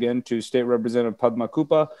Michigan to State Representative Padma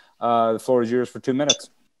Kuppa. The floor is yours for 2 minutes.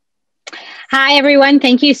 Hi, everyone.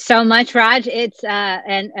 Thank you so much, Raj. It's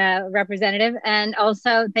Representative. And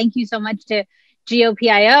also thank you so much to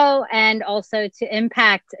GOPIO and also to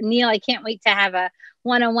Impact. Neil, I can't wait to have a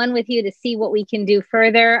one-on-one with you to see what we can do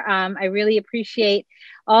further. I really appreciate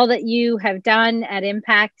all that you have done at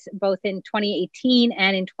Impact, both in 2018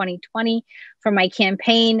 and in 2020 for my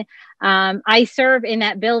campaign. I serve in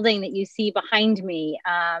that building that you see behind me.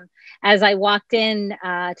 As I walked in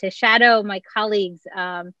to shadow my colleagues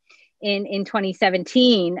in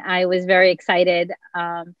 2017, I was very excited.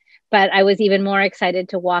 But I was even more excited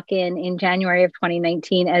to walk in January of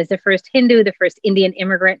 2019 as the first Hindu, the first Indian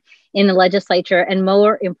immigrant in the legislature, and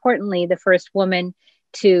more importantly, the first woman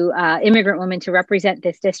to immigrant woman to represent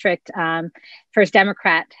this district, first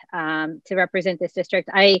Democrat to represent this district.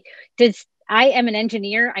 I am an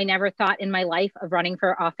engineer. I never thought in my life of running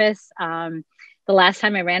for office. The last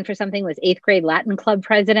time I ran for something was 8th grade Latin club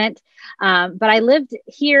president. But I lived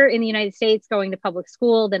here in the United States going to public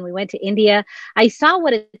school. Then we went to India. I saw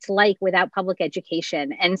what it's like without public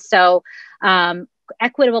education. And so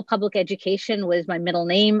equitable public education was my middle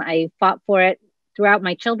name. I fought for it throughout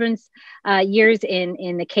my children's years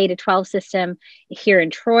in the K-12 system here in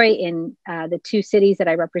Troy, in the 2 cities that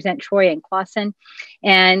I represent, Troy and Clawson,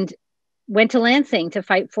 and went to Lansing to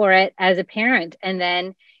fight for it as a parent. And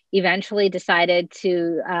then eventually decided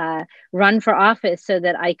to run for office so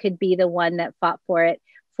that I could be the one that fought for it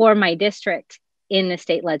for my district in the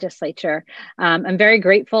state legislature. I'm very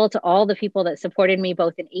grateful to all the people that supported me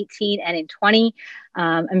both in 18 and in 20.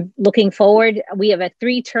 I'm looking forward. We have a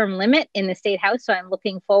 3-term limit in the state house, so I'm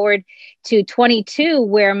looking forward to 22,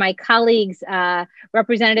 where my colleagues,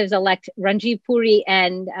 Representatives-elect Ranjiv Puri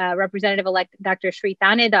and Representative-elect Dr. Sri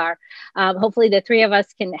Thanedar, hopefully the 3 of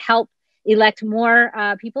us can help elect more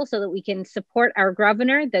people so that we can support our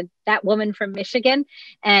governor, that woman from Michigan,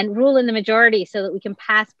 and rule in the majority so that we can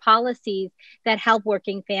pass policies that help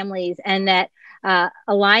working families and that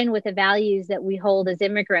align with the values that we hold as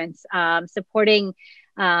immigrants, supporting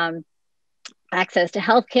access to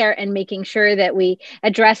healthcare and making sure that we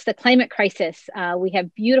address the climate crisis. We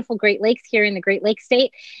have beautiful Great Lakes here in the Great Lakes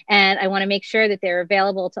state, and I want to make sure that they're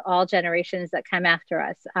available to all generations that come after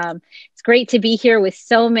us. It's great to be here with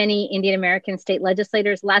so many Indian American state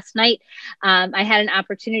legislators. Last night, I had an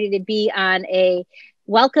opportunity to be on a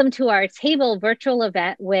Welcome to Our Table virtual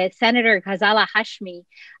event with Senator Ghazala Hashmi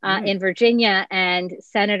in Virginia and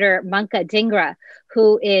Senator Manka Dhingra,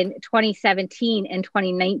 who in 2017 and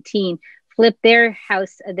 2019 flipped their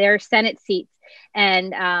Senate seats,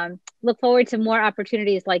 and look forward to more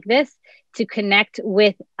opportunities like this to connect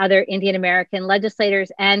with other Indian American legislators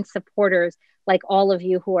and supporters like all of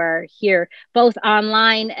you who are here, both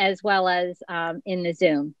online as well as in the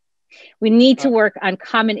Zoom. We need to work on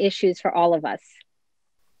common issues for all of us.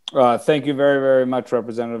 Thank you very, very much,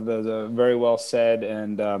 Representative. That was very well said.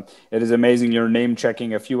 And it is amazing you're name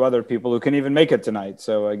checking a few other people who can even make it tonight.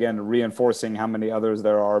 So again, reinforcing how many others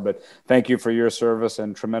there are. But thank you for your service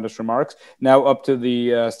and tremendous remarks. Now up to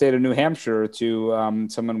the state of New Hampshire to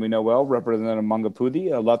someone we know well, Representative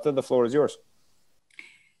Mangapudi. Lata, the floor is yours.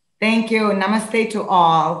 Thank you. Namaste to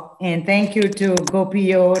all. And thank you to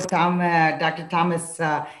GOPIO, Dr. Thomas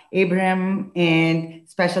Abraham, and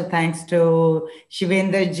special thanks to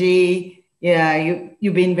Shivinder ji. Yeah,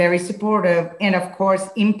 you've been very supportive. And of course,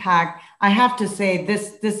 Impact. I have to say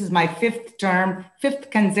this is my fifth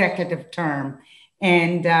consecutive term.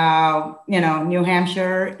 And, New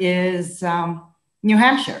Hampshire is New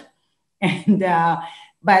Hampshire. And,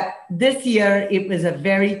 but this year it was a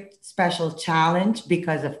very special challenge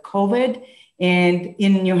because of COVID. And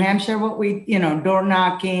in New Hampshire, what we, door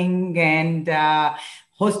knocking and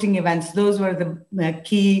hosting events, those were the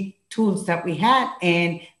key tools that we had.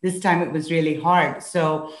 And this time it was really hard.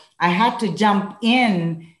 So I had to jump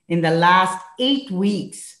in the last 8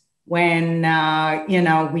 weeks when,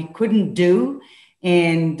 we couldn't do.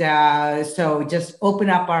 And so just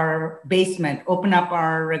open up our basement, open up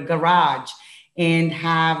our garage, and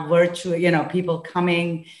have virtual, people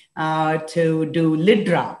coming to do lid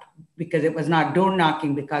drop because it was not door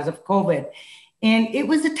knocking because of COVID. And it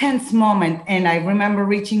was a tense moment. And I remember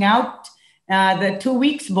reaching out the 2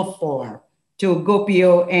 weeks before to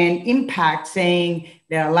GOPIO and Impact saying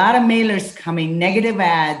there are a lot of mailers coming, negative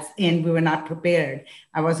ads, and we were not prepared.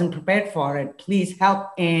 I wasn't prepared for it. Please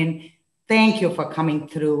help. And thank you for coming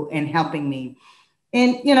through and helping me.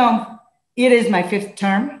 And, it is my fifth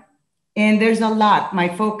term. And there's a lot. My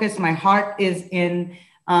focus, my heart is in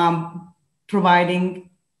providing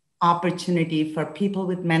opportunity for people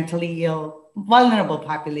with mentally ill, vulnerable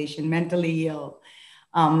population, mentally ill,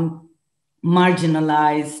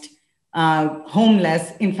 marginalized,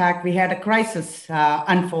 homeless. In fact, we had a crisis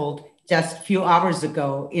unfold just a few hours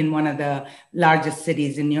ago in one of the largest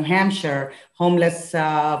cities in New Hampshire. Homeless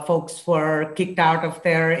folks were kicked out of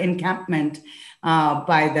their encampment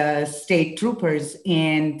by the state troopers.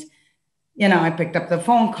 And I picked up the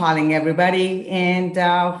phone, calling everybody and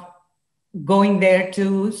going there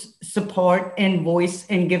to support and voice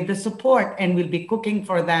and give the support. And we'll be cooking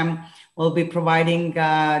for them. We'll be providing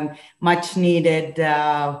much needed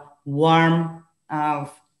warm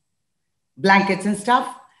blankets and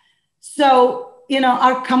stuff. So,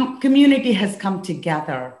 our community has come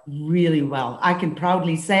together really well. I can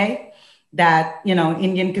proudly say that,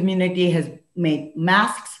 Indian community has made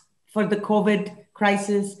masks for the COVID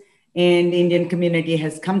crisis. And Indian community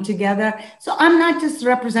has come together. So I'm not just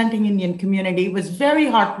representing Indian community. It was very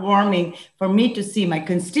heartwarming for me to see my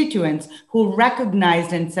constituents who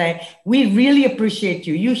recognized and say, we really appreciate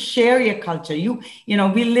you. You share your culture.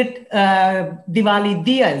 We lit Diwali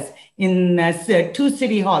diyas in 3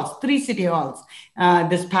 city halls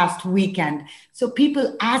this past weekend. So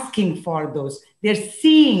people asking for those. They're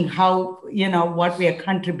seeing how, what we are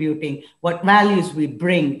contributing, what values we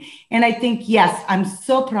bring. And I think, yes, I'm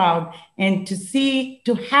so proud and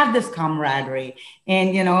to have this camaraderie.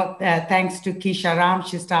 And, thanks to Keisha Ram,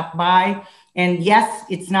 she stopped by. And yes,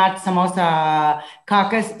 it's not samosa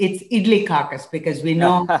caucus, it's idli caucus, because we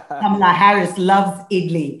know Kamala Harris loves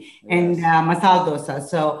idli and masala dosa.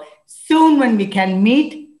 So soon when we can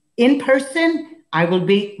meet in person, I will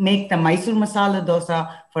make the Mysore masala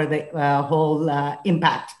dosa for the whole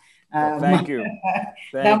Impact. Thank you.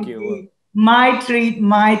 Thank you. My treat,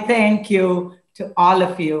 my thank you to all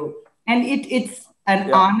of you. And it's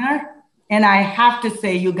an honor. And I have to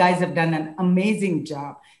say, you guys have done an amazing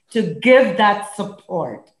job to give that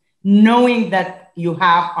support, knowing that you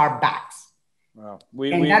have our backs. Wow.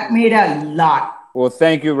 That made a lot. Well,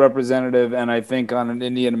 thank you, Representative. And I think on an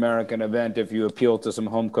Indian American event, if you appeal to some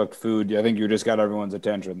home cooked food, I think you just got everyone's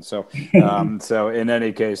attention. So, so in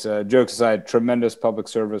any case, jokes aside, tremendous public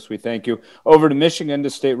service. We thank you. Over to Michigan to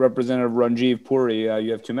State Representative Raghib Puri.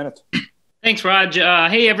 You have 2 minutes. Thanks, Raj.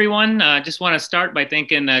 Hey, everyone. Just want to start by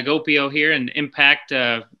thanking GOPIO here and Impact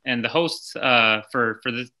and the hosts for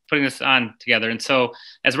putting this on together. And so,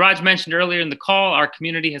 as Raj mentioned earlier in the call, our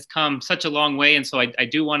community has come such a long way. And so I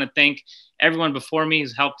do want to thank everyone before me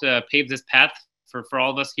who's helped pave this path for all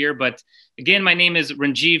of us here. But again, my name is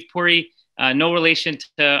Raghib Puri. No relation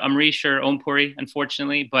to Amrish or Om Puri,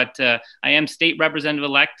 unfortunately, but I am state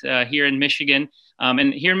representative-elect here in Michigan.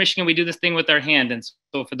 And here in Michigan, we do this thing with our hand. And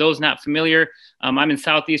so for those not familiar, I'm in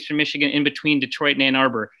southeastern Michigan, in between Detroit and Ann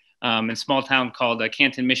Arbor, in a small town called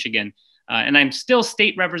Canton, Michigan. And I'm still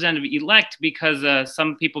state representative-elect because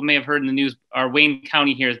some people may have heard in the news, our Wayne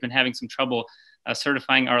County here has been having some trouble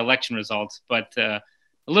certifying our election results. But a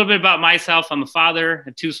little bit about myself. I'm a father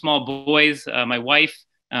of 2 small boys. My wife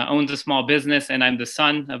owns a small business, and I'm the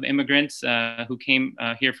son of immigrants who came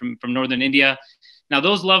here from northern India. Now,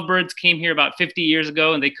 those lovebirds came here about 50 years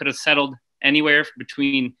ago, and they could have settled anywhere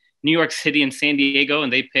between New York City and San Diego,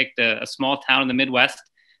 and they picked a small town in the Midwest,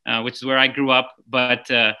 which is where I grew up. But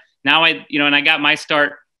now I got my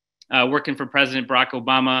start working for President Barack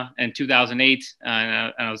Obama in 2008.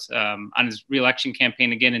 And I was on his reelection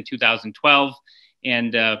campaign again in 2012,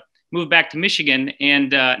 and moved back to Michigan.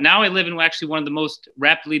 And now I live in actually one of the most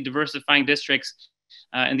rapidly diversifying districts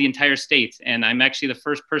in the entire state. And I'm actually the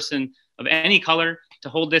first person of any color to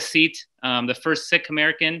hold this seat, the first Sikh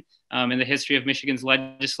American in the history of Michigan's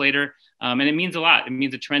legislator. And it means a lot. It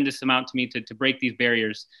means a tremendous amount to me to break these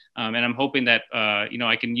barriers. And I'm hoping that,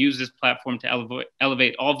 I can use this platform to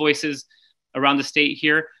elevate all voices around the state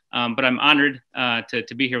here. But I'm honored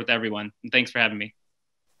to be here with everyone. And thanks for having me.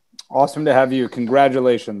 Awesome to have you.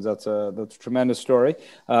 Congratulations. That's a tremendous story.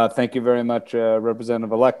 Thank you very much,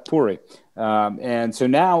 Representative-elect Puri. And so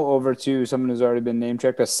now over to someone who's already been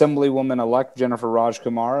name-checked, Assemblywoman-elect Jennifer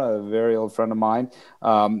Rajkumar, a very old friend of mine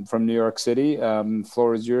from New York City.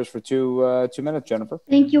 Floor is yours for two minutes, Jennifer.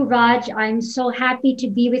 Thank you, Raj. I'm so happy to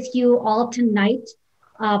be with you all tonight.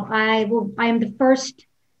 I am the first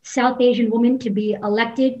South Asian woman to be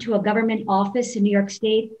elected to a government office in New York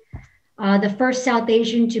State. The first South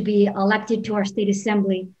Asian to be elected to our state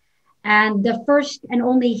assembly, and the first and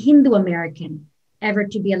only Hindu American ever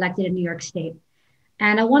to be elected in New York State.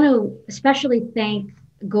 And I want to especially thank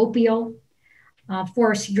GOPIO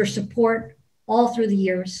for your support all through the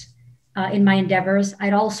years in my endeavors.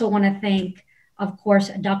 I'd also want to thank, of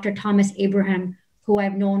course, Dr. Thomas Abraham, who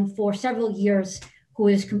I've known for several years, who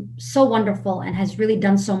is so wonderful and has really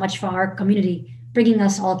done so much for our community, bringing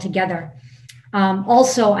us all together.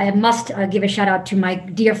 Also, I must give a shout out to my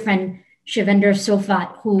dear friend, Shivender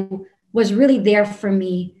Sofat, who was really there for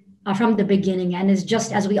me from the beginning and is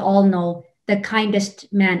just, as we all know, the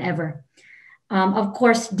kindest man ever. Of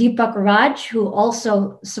course, Dipak Raj, who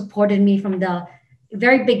also supported me from the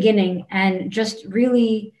very beginning and just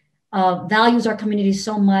really values our community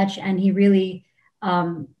so much. And he really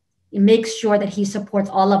makes sure that he supports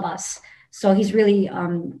all of us. So he's really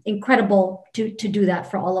incredible to do that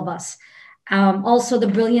for all of us. Also, the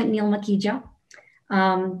brilliant Neil Makija.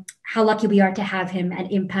 How lucky we are to have him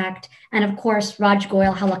at Impact. And of course, Raj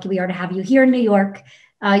Goyle, how lucky we are to have you here in New York.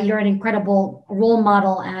 You're an incredible role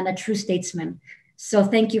model and a true statesman. So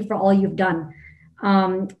thank you for all you've done.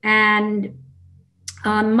 In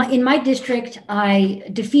my district, I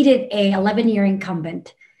defeated a 11-year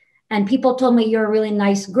incumbent. And people told me, you're a really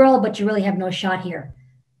nice girl, but you really have no shot here.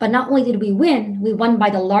 But not only did we won by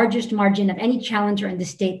the largest margin of any challenger in the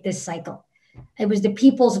state this cycle. It was the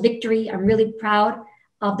people's victory. I'm really proud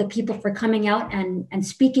of the people for coming out and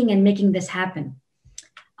speaking and making this happen.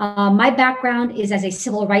 My background is as a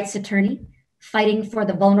civil rights attorney, fighting for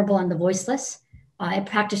the vulnerable and the voiceless. I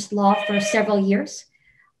practiced law for several years.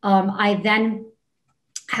 I then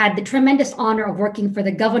had the tremendous honor of working for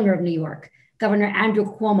the governor of New York, Governor Andrew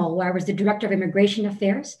Cuomo, where I was the director of immigration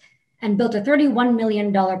affairs, and built a $31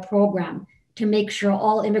 million program to make sure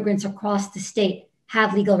all immigrants across the state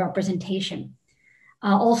have legal representation.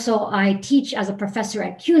 Also, I teach as a professor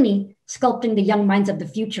at Cooney, sculpting the young minds of the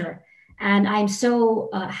future. And I'm so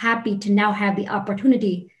happy to now have the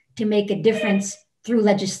opportunity to make a difference through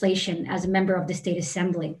legislation as a member of the state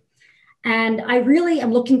assembly. And I really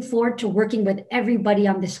am looking forward to working with everybody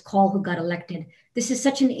on this call who got elected. This is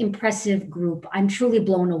such an impressive group. I'm truly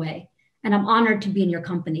blown away, and I'm honored to be in your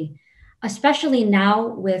company, especially now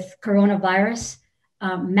with coronavirus,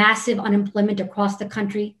 massive unemployment across the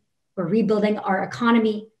country. We're rebuilding our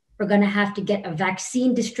economy. We're going to have to get a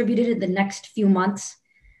vaccine distributed in the next few months.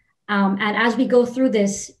 And as we go through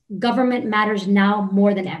this, government matters now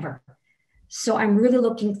more than ever. So I'm really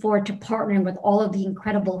looking forward to partnering with all of the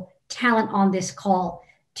incredible talent on this call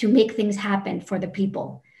to make things happen for the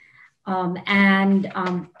people.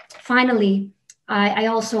 Finally, I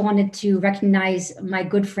also wanted to recognize my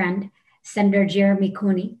good friend, Senator Jeremy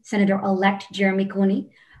Cooney, Senator-elect Jeremy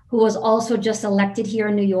Cooney, who was also just elected here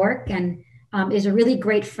in New York and is a really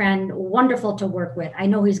great friend, wonderful to work with. I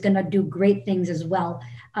know he's going to do great things as well.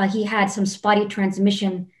 He had some spotty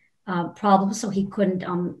transmission problems, so he couldn't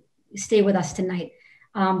stay with us tonight.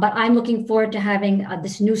 But I'm looking forward to having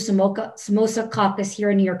this new Samosa caucus here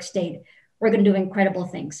in New York State. We're going to do incredible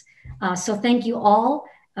things. So thank you all.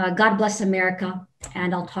 God bless America,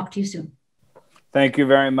 and I'll talk to you soon. Thank you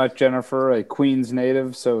very much, Jennifer, a Queens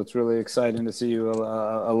native. So it's really exciting to see you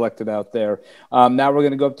elected out there. Now we're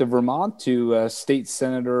going to go up to Vermont to State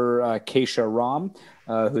Senator Keisha Ram,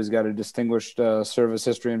 who's got a distinguished service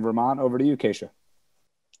history in Vermont. Over to you, Keisha.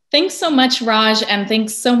 Thanks so much, Raj, and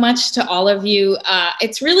thanks so much to all of you.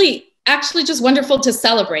 It's really actually just wonderful to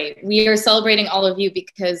celebrate. We are celebrating all of you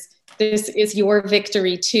because this is your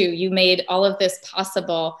victory too. You made all of this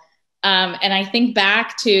possible. And I think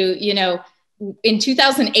back to, in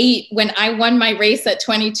 2008, when I won my race at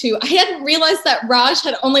 22, I hadn't realized that Raj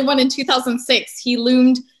had only won in 2006. He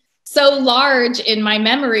loomed so large in my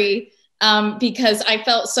memory because I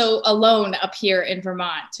felt so alone up here in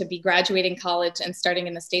Vermont to be graduating college and starting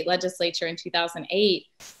in the state legislature in 2008.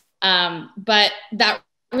 But that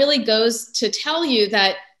really goes to tell you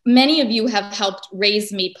that many of you have helped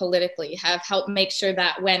raise me politically, have helped make sure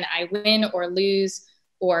that when I win or lose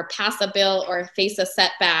or pass a bill or face a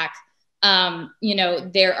setback, you know,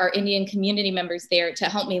 there are Indian community members there to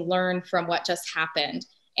help me learn from what just happened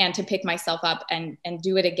and to pick myself up and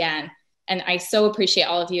do it again. And I so appreciate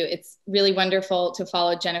all of you. It's really wonderful to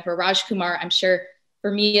follow Jennifer Rajkumar. I'm sure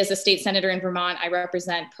for me as a state senator in Vermont, I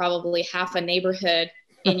represent probably half a neighborhood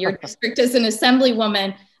in your district as an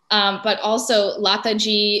assemblywoman, but also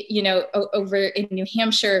Lataji, you know, over in New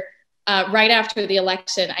Hampshire, right after the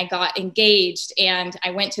election, I got engaged and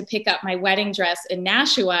I went to pick up my wedding dress in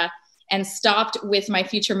Nashua and stopped with my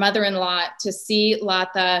future mother-in-law to see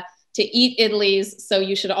Lata, to eat idlis. So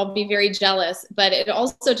you should all be very jealous, but it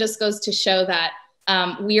also just goes to show that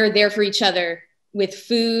we are there for each other with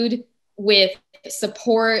food, with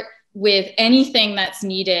support, with anything that's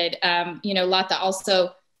needed. You know, Lata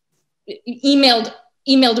also emailed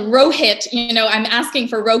Rohit, you know, I'm asking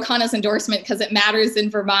for Ro-Khanna's endorsement because it matters in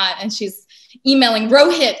Vermont. And she's emailing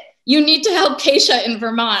Rohit, you need to help Keisha in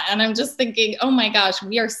Vermont. And I'm just thinking, oh my gosh,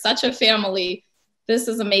 we are such a family. This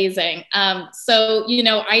is amazing. So, you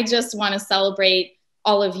know, I just want to celebrate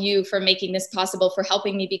all of you for making this possible, for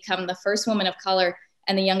helping me become the first woman of color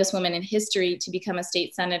and the youngest woman in history to become a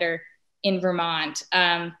state senator in Vermont.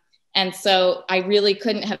 And so I really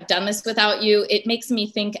couldn't have done this without you. It makes me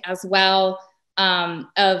think as well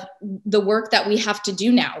of the work that we have to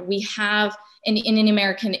do now. We have an Indian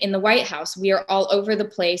American in the White House. We are all over the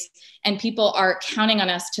place and people are counting on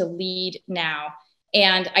us to lead now.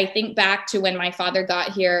 And I think back to when my father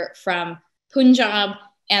got here from Punjab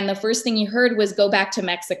and the first thing he heard was go back to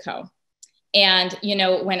Mexico. And, you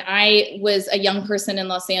know, when I was a young person in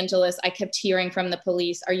Los Angeles, I kept hearing from the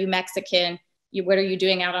police, are you Mexican? What are you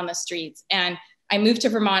doing out on the streets? And I moved to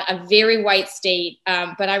Vermont, a very white state,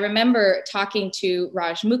 but I remember talking to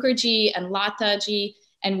Raj Mukherjee and Lataji,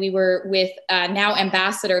 and we were with now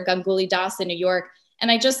Ambassador Ganguly Das in New York.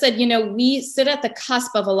 And I just said, you know, we sit at the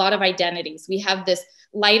cusp of a lot of identities. We have this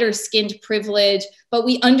lighter skinned privilege, but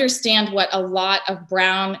we understand what a lot of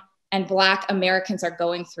brown and Black Americans are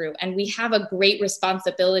going through. And we have a great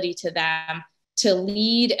responsibility to them to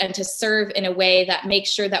lead and to serve in a way that makes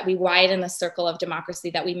sure that we widen the circle of democracy,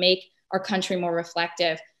 that we make our country more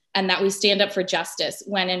reflective, and that we stand up for justice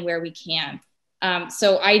when and where we can.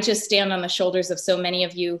 So I just stand on the shoulders of so many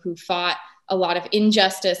of you who fought a lot of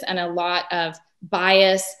injustice and a lot of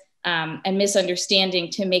bias and misunderstanding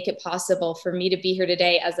to make it possible for me to be here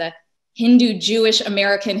today as a Hindu Jewish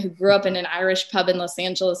American who grew up in an Irish pub in Los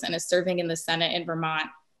Angeles and is serving in the Senate in Vermont.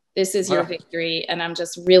 This is your victory, and I'm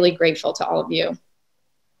just really grateful to all of you.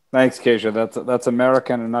 Thanks, Keisha. That's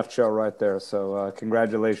America in a nutshell right there. So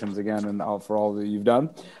congratulations again and for all that you've done.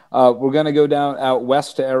 We're going to go down out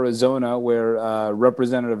west to Arizona where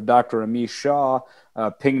Representative Dr. Amish Shah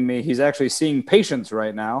pinged me. He's actually seeing patients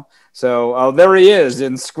right now. So there he is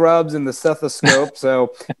in scrubs and the stethoscope.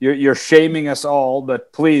 So you're shaming us all,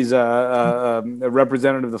 but please,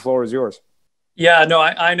 Representative, the floor is yours. Yeah, no,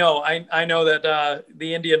 I know. I know that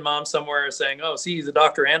the Indian mom somewhere is saying, "Oh, see, he's a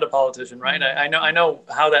doctor and a politician," right? I know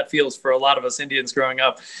how that feels for a lot of us Indians growing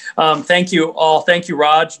up. Thank you all. Thank you,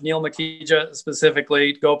 Raj, Neil Makija,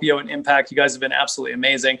 specifically, GOPIO and Impact. You guys have been absolutely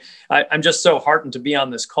amazing. I'm just so heartened to be on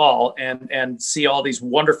this call and see all these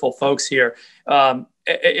wonderful folks here.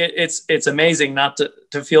 It's amazing not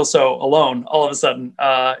to feel so alone all of a sudden,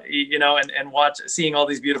 you know, and seeing all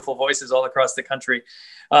these beautiful voices all across the country.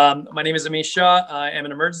 My name is Amish Shah. I am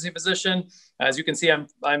an emergency physician. As you can see,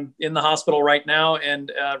 I'm in the hospital right now and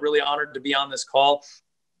really honored to be on this call.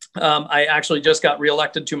 I actually just got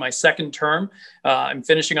reelected to my second term. I'm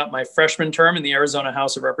finishing up my freshman term in the Arizona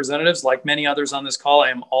House of Representatives. Like many others on this call,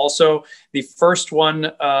 I am also the first one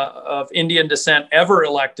of Indian descent ever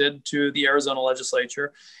elected to the Arizona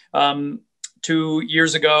legislature. 2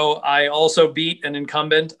 years ago, I also beat an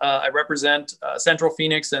incumbent. I represent Central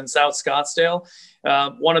Phoenix and South Scottsdale.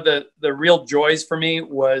 One of the real joys for me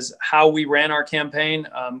was how we ran our campaign.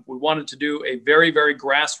 We wanted to do a very, very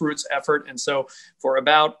grassroots effort. And so for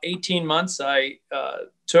about 18 months, I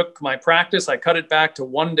took my practice, I cut it back to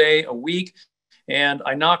 1 day a week, and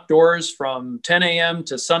I knocked doors from 10 a.m.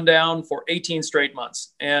 to sundown for 18 straight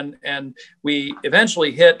months. And we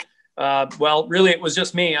eventually hit well, really, it was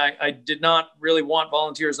just me. I did not really want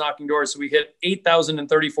volunteers knocking doors. So we hit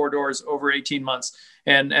 8,034 doors over 18 months.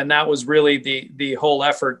 And that was really the whole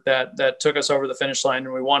effort that took us over the finish line,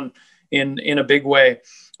 and we won in a big way.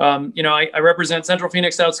 I represent Central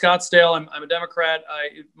Phoenix, South Scottsdale. I'm a Democrat.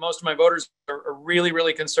 Most of my voters are really,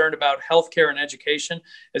 really concerned about healthcare and education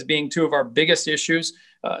as being two of our biggest issues,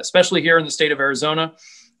 especially here in the state of Arizona.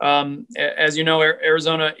 As you know,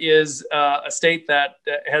 Arizona is a state that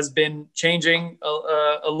has been changing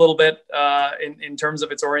a little bit in terms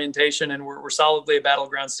of its orientation, and we're solidly a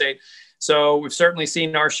battleground state. So we've certainly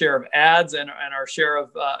seen our share of ads and our share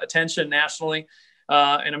of attention nationally.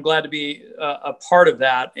 And I'm glad to be a part of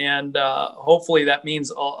that. And hopefully that means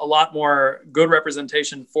a lot more good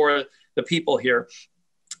representation for the people here.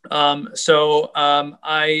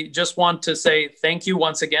 I just want to say thank you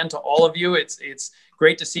once again to all of you. It's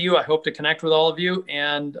great to see you. I hope to connect with all of you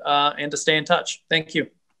and to stay in touch. Thank you.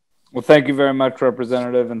 Well, thank you very much,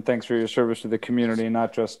 Representative, and thanks for your service to the community,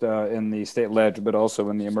 not just in the state ledge, but also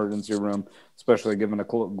in the emergency room, especially given a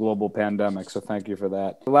global pandemic. So thank you for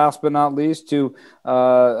that. Last but not least, to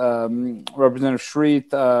Representative Shri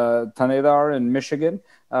Thanedar in Michigan,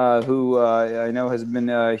 who I know has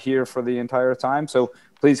been here for the entire time. So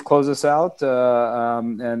please close us out,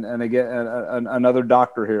 and again, another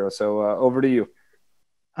doctor here. So over to you.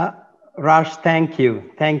 Raj, thank you.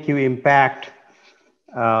 Thank you, Impact.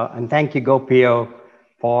 And thank you, GOPIO,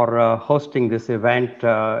 for hosting this event.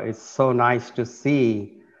 It's so nice to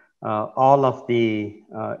see all of the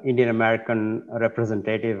Indian American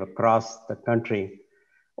representatives across the country.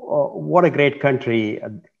 What a great country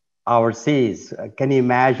ours is. Can you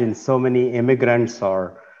imagine so many immigrants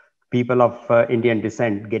or people of Indian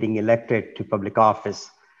descent getting elected to public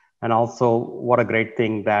office? And also, what a great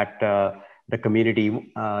thing that the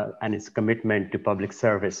community and its commitment to public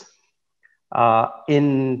service.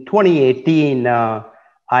 In 2018, I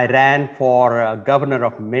ran for governor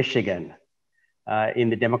of Michigan in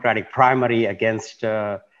the Democratic primary against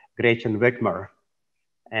Gretchen Whitmer.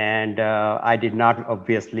 And I did not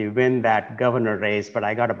obviously win that governor race, but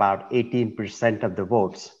I got about 18% of the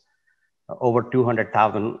votes, over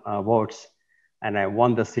 200,000 votes, and I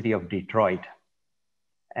won the city of Detroit.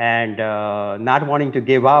 And not wanting to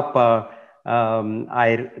give up,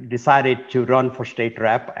 I decided to run for state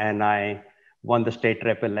rep, and I won the state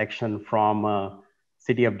rep election from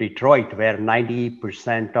city of Detroit, where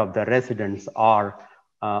 90% of the residents are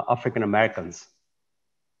African Americans.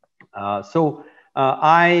 I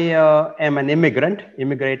am an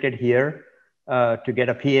immigrated here to get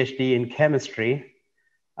a PhD in chemistry.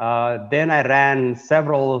 Then I ran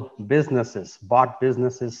several businesses, bought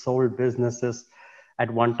businesses, sold businesses.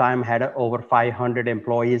 At one time had over 500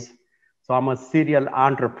 employees. So I'm a serial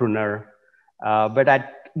entrepreneur. But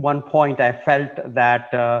at one point I felt that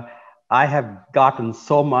I have gotten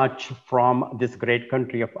so much from this great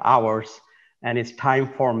country of ours, and it's time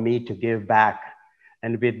for me to give back.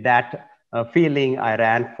 And with that feeling, I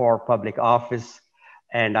ran for public office,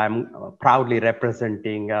 and I'm proudly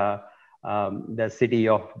representing the city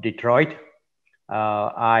of Detroit.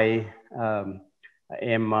 I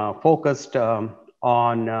am focused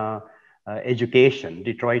on education.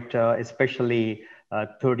 Detroit, especially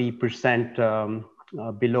 30%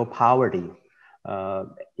 below poverty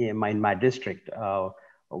in my district.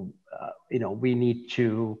 We need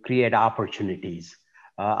to create opportunities.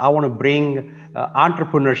 I want to bring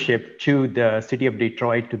entrepreneurship to the city of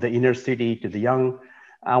Detroit, to the inner city, to the young.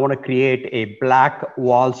 I want to create a Black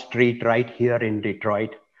Wall Street right here in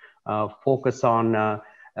Detroit. Focus on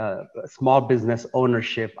small business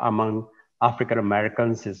ownership among African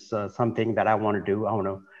Americans is something that I want to do. I want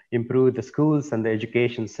to improve the schools and the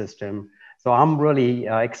education system. So I'm really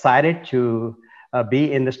excited to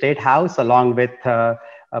be in the State House along with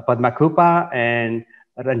Padma Kuppa and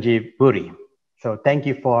Raghib Puri. So thank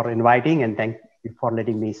you for inviting, and thank you for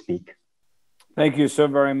letting me speak. Thank you so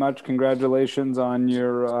very much. Congratulations on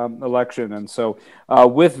your election. And so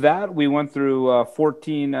with that, we went through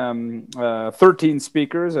 13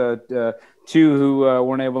 speakers, two who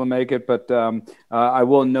weren't able to make it, but I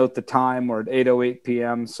will note the time. We're at 8:08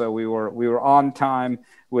 p.m. So we were on time,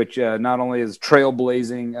 which not only is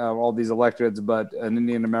trailblazing all these electeds, but an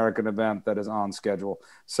Indian American event that is on schedule.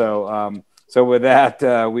 So with that,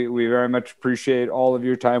 we very much appreciate all of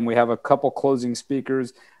your time. We have a couple closing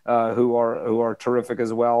speakers who are terrific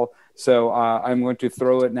as well. So I'm going to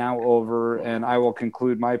throw it now over, and I will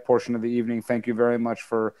conclude my portion of the evening. Thank you very much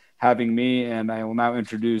for having me, and I will now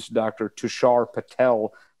introduce Dr. Tushar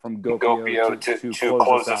Patel from GOPIO to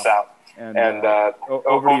close us out. And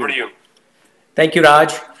over to you. Thank you,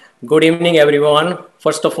 Raj. Good evening, everyone.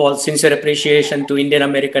 First of all, sincere appreciation to Indian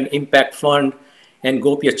American Impact Fund and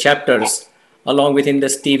GOPIO chapters, along with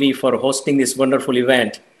IndusTV, for hosting this wonderful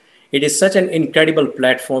event. It is such an incredible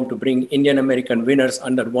platform to bring Indian American winners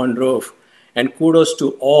under one roof, and kudos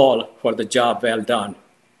to all for the job well done.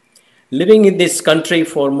 Living in this country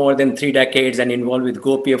for more than 3 decades and involved with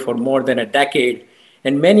GOPIO for more than a decade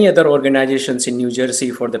and many other organizations in New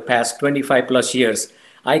Jersey for the past 25 plus years,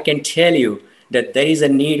 I can tell you that there is a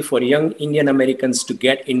need for young Indian Americans to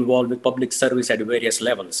get involved with public service at various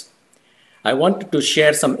levels. I wanted to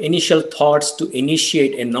share some initial thoughts to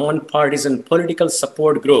initiate a nonpartisan political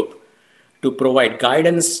support group to provide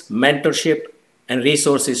guidance, mentorship, and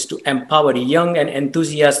resources to empower young and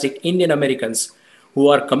enthusiastic Indian Americans who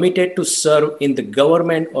are committed to serve in the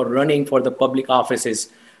government or running for the public offices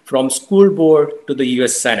from school board to the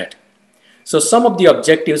US Senate. So some of the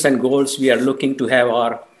objectives and goals we are looking to have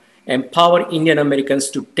are empower Indian Americans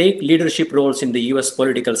to take leadership roles in the US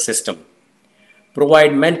political system,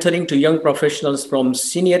 provide mentoring to young professionals from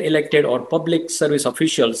senior elected or public service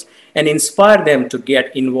officials and inspire them to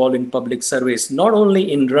get involved in public service, not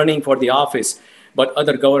only in running for the office, but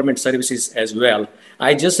other government services as well.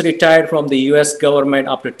 I just retired from the US government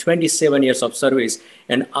after 27 years of service,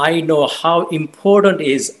 and I know how important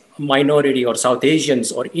is minority or South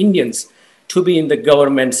Asians or Indians to be in the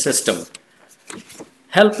government system.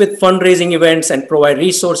 Help with fundraising events and provide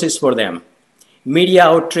resources for them. Media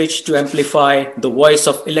outreach to amplify the voice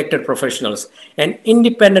of elected professionals, and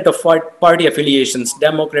independent of party affiliations,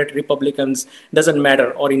 Democrat, Republicans, doesn't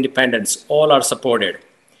matter, or independents, all are supported.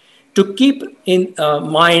 To keep in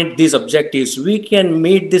mind these objectives, we can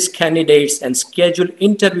meet these candidates and schedule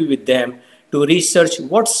interview with them to research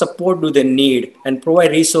what support do they need and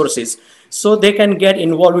provide resources so they can get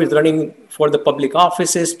involved with running for the public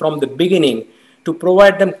offices from the beginning, to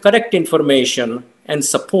provide them correct information and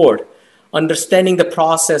support, understanding the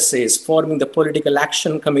processes, forming the political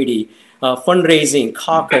action committee, fundraising,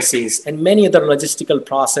 caucuses, and many other logistical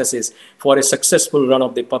processes for a successful run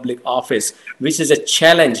of the public office, which is a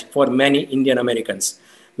challenge for many Indian Americans.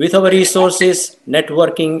 With our resources,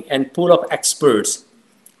 networking, and pool of experts,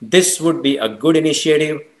 this would be a good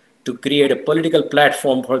initiative to create a political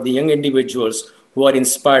platform for the young individuals who are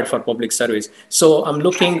inspired for public service. So I'm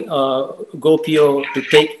looking GOPIO to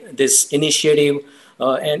take this initiative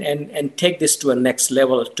and take this to a next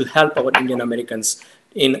level to help our Indian Americans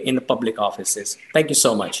in public offices. Thank you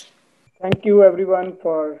so much. Thank you everyone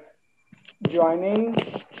for joining.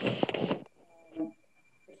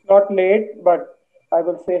 It's not late, but I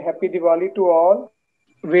will say happy Diwali to all.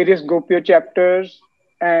 Various GOPIO chapters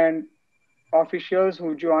and officials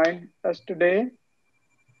who joined us today.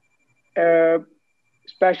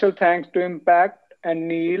 Special thanks to Impact and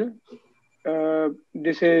Neil.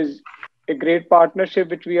 This is a great partnership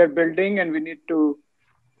which we are building, and we need to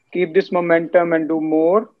keep this momentum and do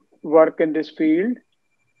more work in this field.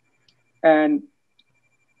 And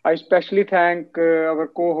I especially thank our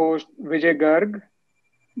co-host Vijay Garg,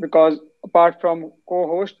 because apart from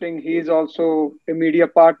co-hosting, he is also a media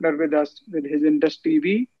partner with us with his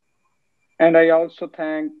IndusTV. And I also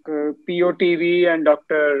thank POTV and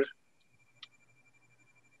Dr.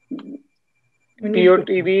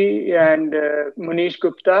 POTV and Manish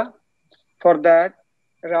Gupta for that.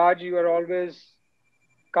 Raj, you are always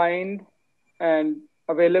kind and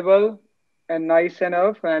available and nice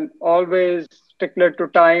enough, and always stickler to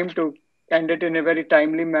time to end it in a very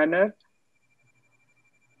timely manner.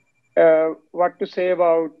 What to say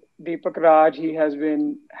about Dipak Raj? He has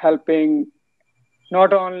been helping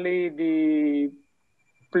not only the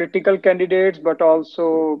political candidates, but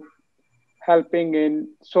also helping in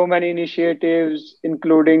so many initiatives,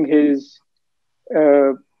 including his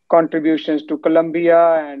contributions to Columbia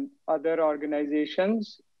and other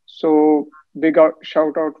organizations. So big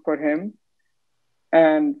shout out for him.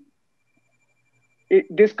 And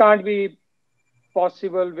this can't be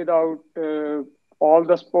possible without all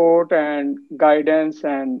the support and guidance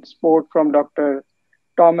and support from Dr.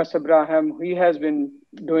 Thomas Abraham. He has been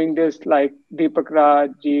doing this like Dipak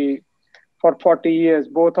Raj ji for 40 years.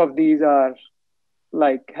 Both of these are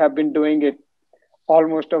have been doing it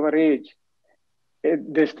almost our age,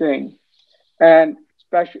 this thing. And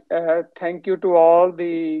special thank you to all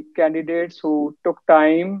the candidates who took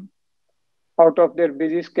time out of their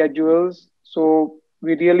busy schedules. So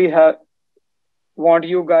we really want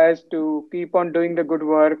you guys to keep on doing the good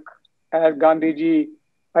work. As Gandhiji,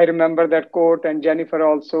 I remember that quote, and Jennifer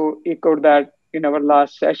also echoed that in our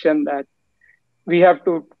last session, that we have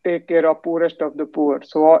to take care of poorest of the poor.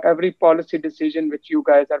 So every policy decision which you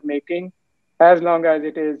guys are making, as long as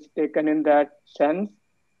it is taken in that sense,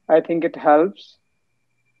 I think it helps.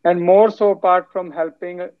 And more so, apart from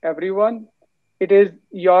helping everyone, it is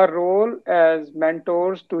your role as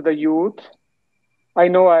mentors to the youth. I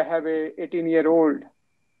know I have a 18-year-old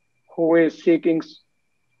who is seeking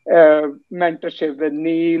mentorship with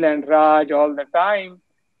Neil and Raj all the time,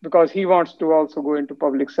 because he wants to also go into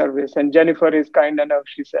public service. And Jennifer is kind enough,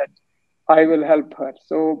 she said, I will help her.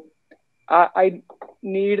 So I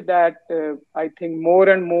need that. I think more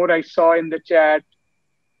and more I saw in the chat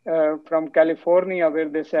from California where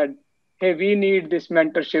they said, hey, we need this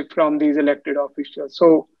mentorship from these elected officials.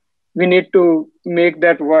 So we need to make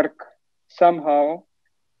that work somehow.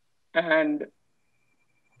 And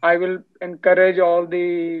I will encourage all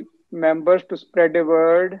the members to spread the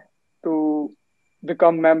word to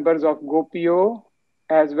become members of GOPIO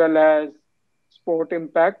as well as Sport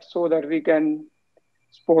Impact, so that we can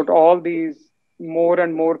support all these more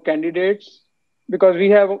and more candidates, because we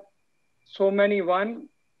have so many won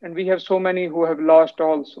and we have so many who have lost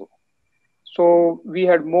also. So we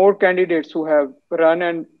had more candidates who have run,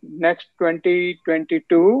 and next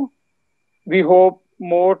 2022, we hope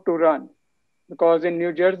more to run, because in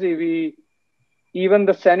New Jersey, even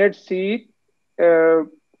the Senate seat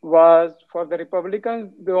was for the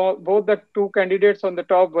Republicans. Both the two candidates on the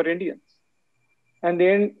top were Indians. And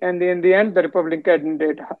in the end, the Republican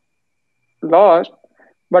candidate lost,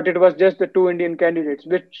 but it was just the two Indian candidates,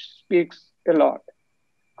 which speaks a lot.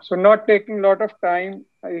 So not taking a lot of time,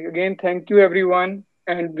 again, thank you everyone.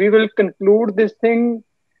 And we will conclude this thing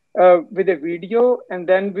with a video, and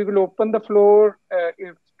then we will open the floor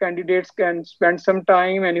if candidates can spend some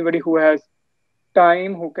time. Anybody who has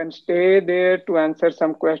time, who can stay there to answer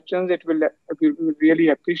some questions, we will really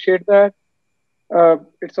appreciate that.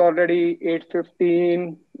 It's already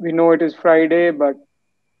 8:15. We know it is Friday, but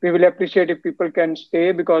we will appreciate if people can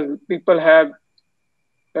stay, because people have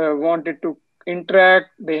wanted to interact.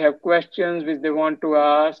 They have questions which they want to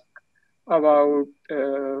ask about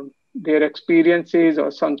their experiences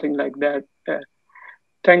or something like that.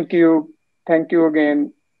 Thank you. Thank you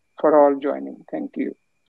again for all joining. Thank you.